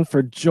 Adrienne,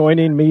 for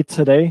joining me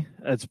today.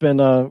 It's been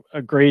a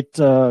great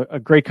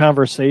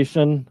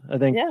conversation. I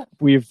think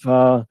we've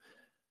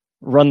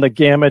run the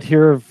gamut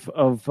here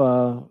of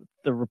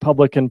the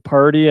Republican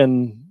Party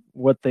and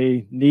what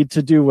they need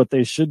to do, what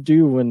they should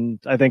do, and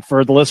I think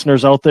for the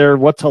listeners out there,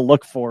 what to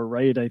look for,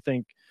 right? I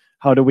think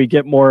how do we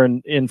get more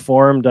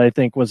informed, I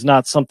think was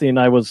not something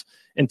I was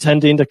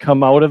intending to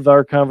come out of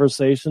our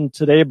conversation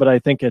today, but I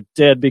think it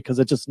did because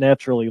it just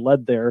naturally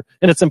led there,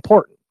 and it's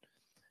important.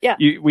 Yeah,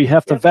 we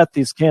have to vet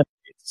these candidates.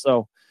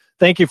 So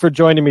thank you for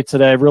joining me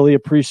today. I really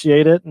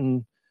appreciate it.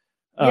 And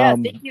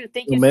thank you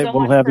so much.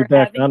 We'll have you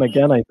back on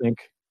again, I think.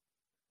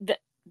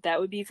 That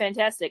would be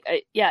fantastic.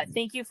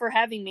 Thank you for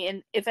having me.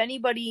 And if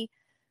anybody,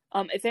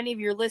 if any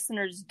of your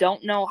listeners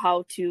don't know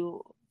how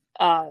to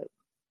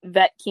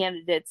vet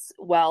candidates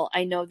well,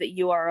 I know that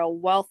you are a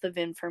wealth of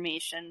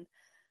information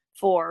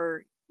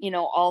for,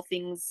 all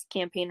things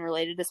campaign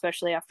related,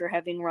 especially after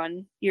having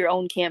run your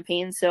own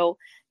campaign. So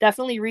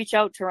definitely reach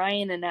out to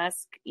Ryan and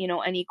ask,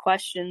 any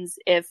questions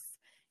if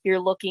you're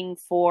looking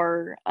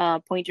for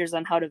pointers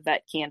on how to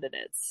vet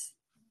candidates.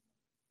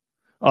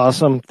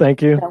 Awesome.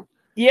 Thank you.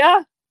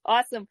 Yeah.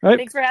 Awesome. Right.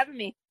 Thanks for having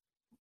me.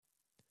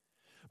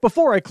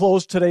 Before I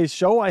close today's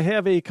show, I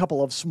have a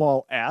couple of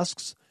small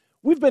asks.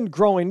 We've been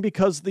growing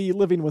because the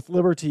Living with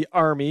Liberty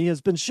Army has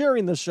been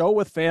sharing the show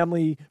with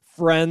family,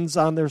 friends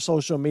on their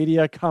social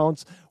media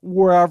accounts,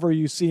 wherever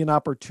you see an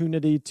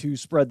opportunity to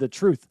spread the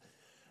truth.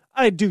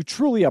 I do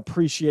truly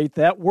appreciate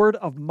that. Word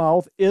of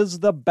mouth is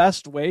the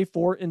best way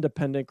for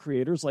independent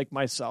creators like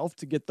myself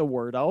to get the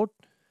word out.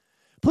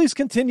 Please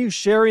continue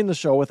sharing the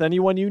show with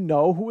anyone you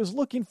know who is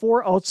looking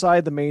for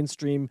outside the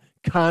mainstream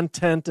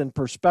content and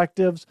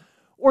perspectives,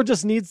 or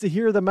just needs to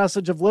hear the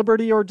message of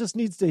liberty, or just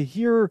needs to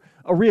hear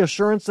a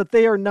reassurance that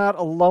they are not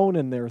alone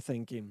in their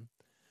thinking.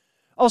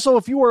 Also,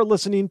 if you are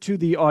listening to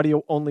the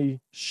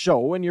audio-only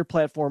show and your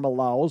platform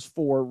allows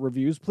for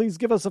reviews, please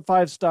give us a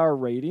 5-star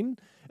rating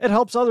It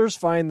helps others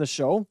find the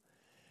show.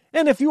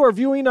 And if you are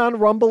viewing on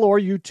Rumble or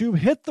YouTube,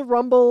 hit the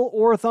Rumble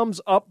or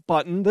thumbs up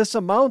button. This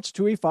amounts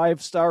to a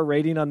 5-star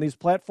rating on these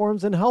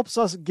platforms and helps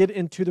us get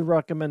into the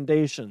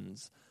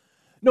recommendations.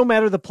 No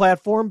matter the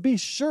platform, be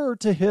sure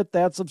to hit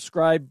that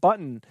subscribe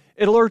button.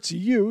 It alerts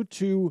you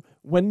to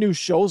when new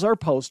shows are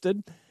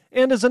posted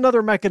and is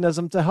another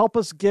mechanism to help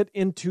us get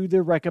into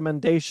the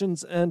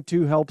recommendations and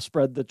to help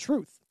spread the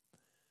truth.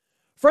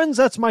 Friends,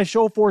 that's my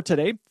show for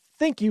today.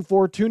 Thank you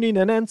for tuning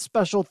in, and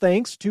special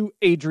thanks to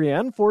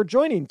Adrienne for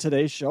joining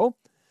today's show.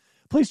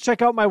 Please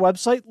check out my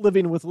website,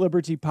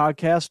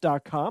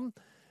 livingwithlibertypodcast.com.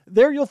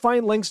 There you'll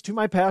find links to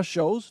my past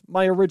shows,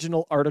 my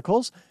original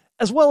articles,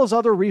 as well as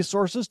other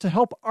resources to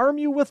help arm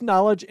you with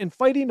knowledge in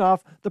fighting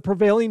off the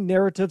prevailing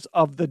narratives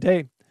of the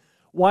day.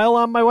 While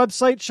on my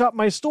website, shop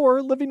my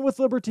store, Living with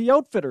Liberty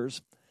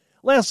Outfitters.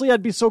 Lastly,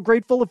 I'd be so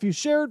grateful if you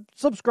shared,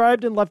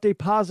 subscribed, and left a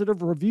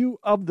positive review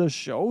of the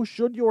show,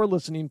 should your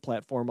listening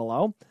platform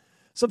allow.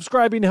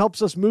 Subscribing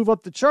helps us move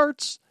up the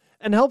charts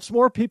and helps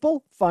more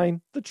people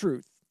find the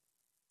truth.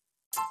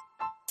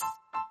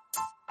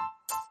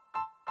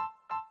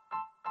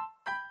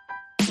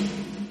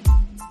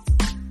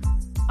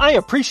 I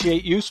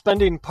appreciate you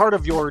spending part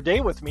of your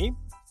day with me.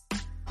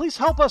 Please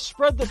help us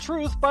spread the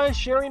truth by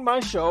sharing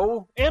my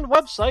show and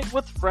website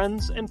with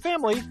friends and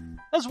family,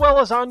 as well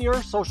as on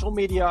your social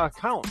media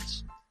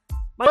accounts.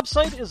 My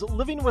website is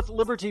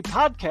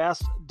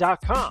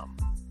livingwithlibertypodcast.com.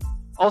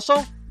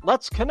 Also,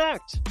 let's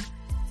connect.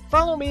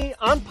 Follow me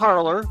on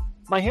Parler.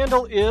 My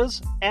handle is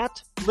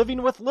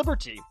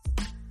 @livingwithliberty.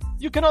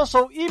 You can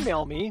also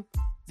email me.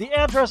 The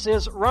address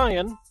is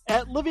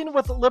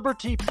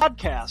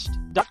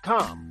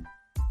ryan@livingwithlibertypodcast.com.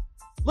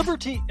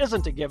 Liberty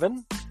isn't a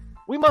given.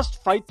 We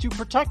must fight to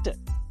protect it.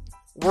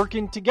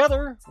 Working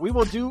together, we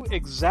will do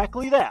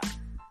exactly that.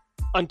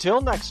 Until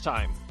next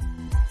time.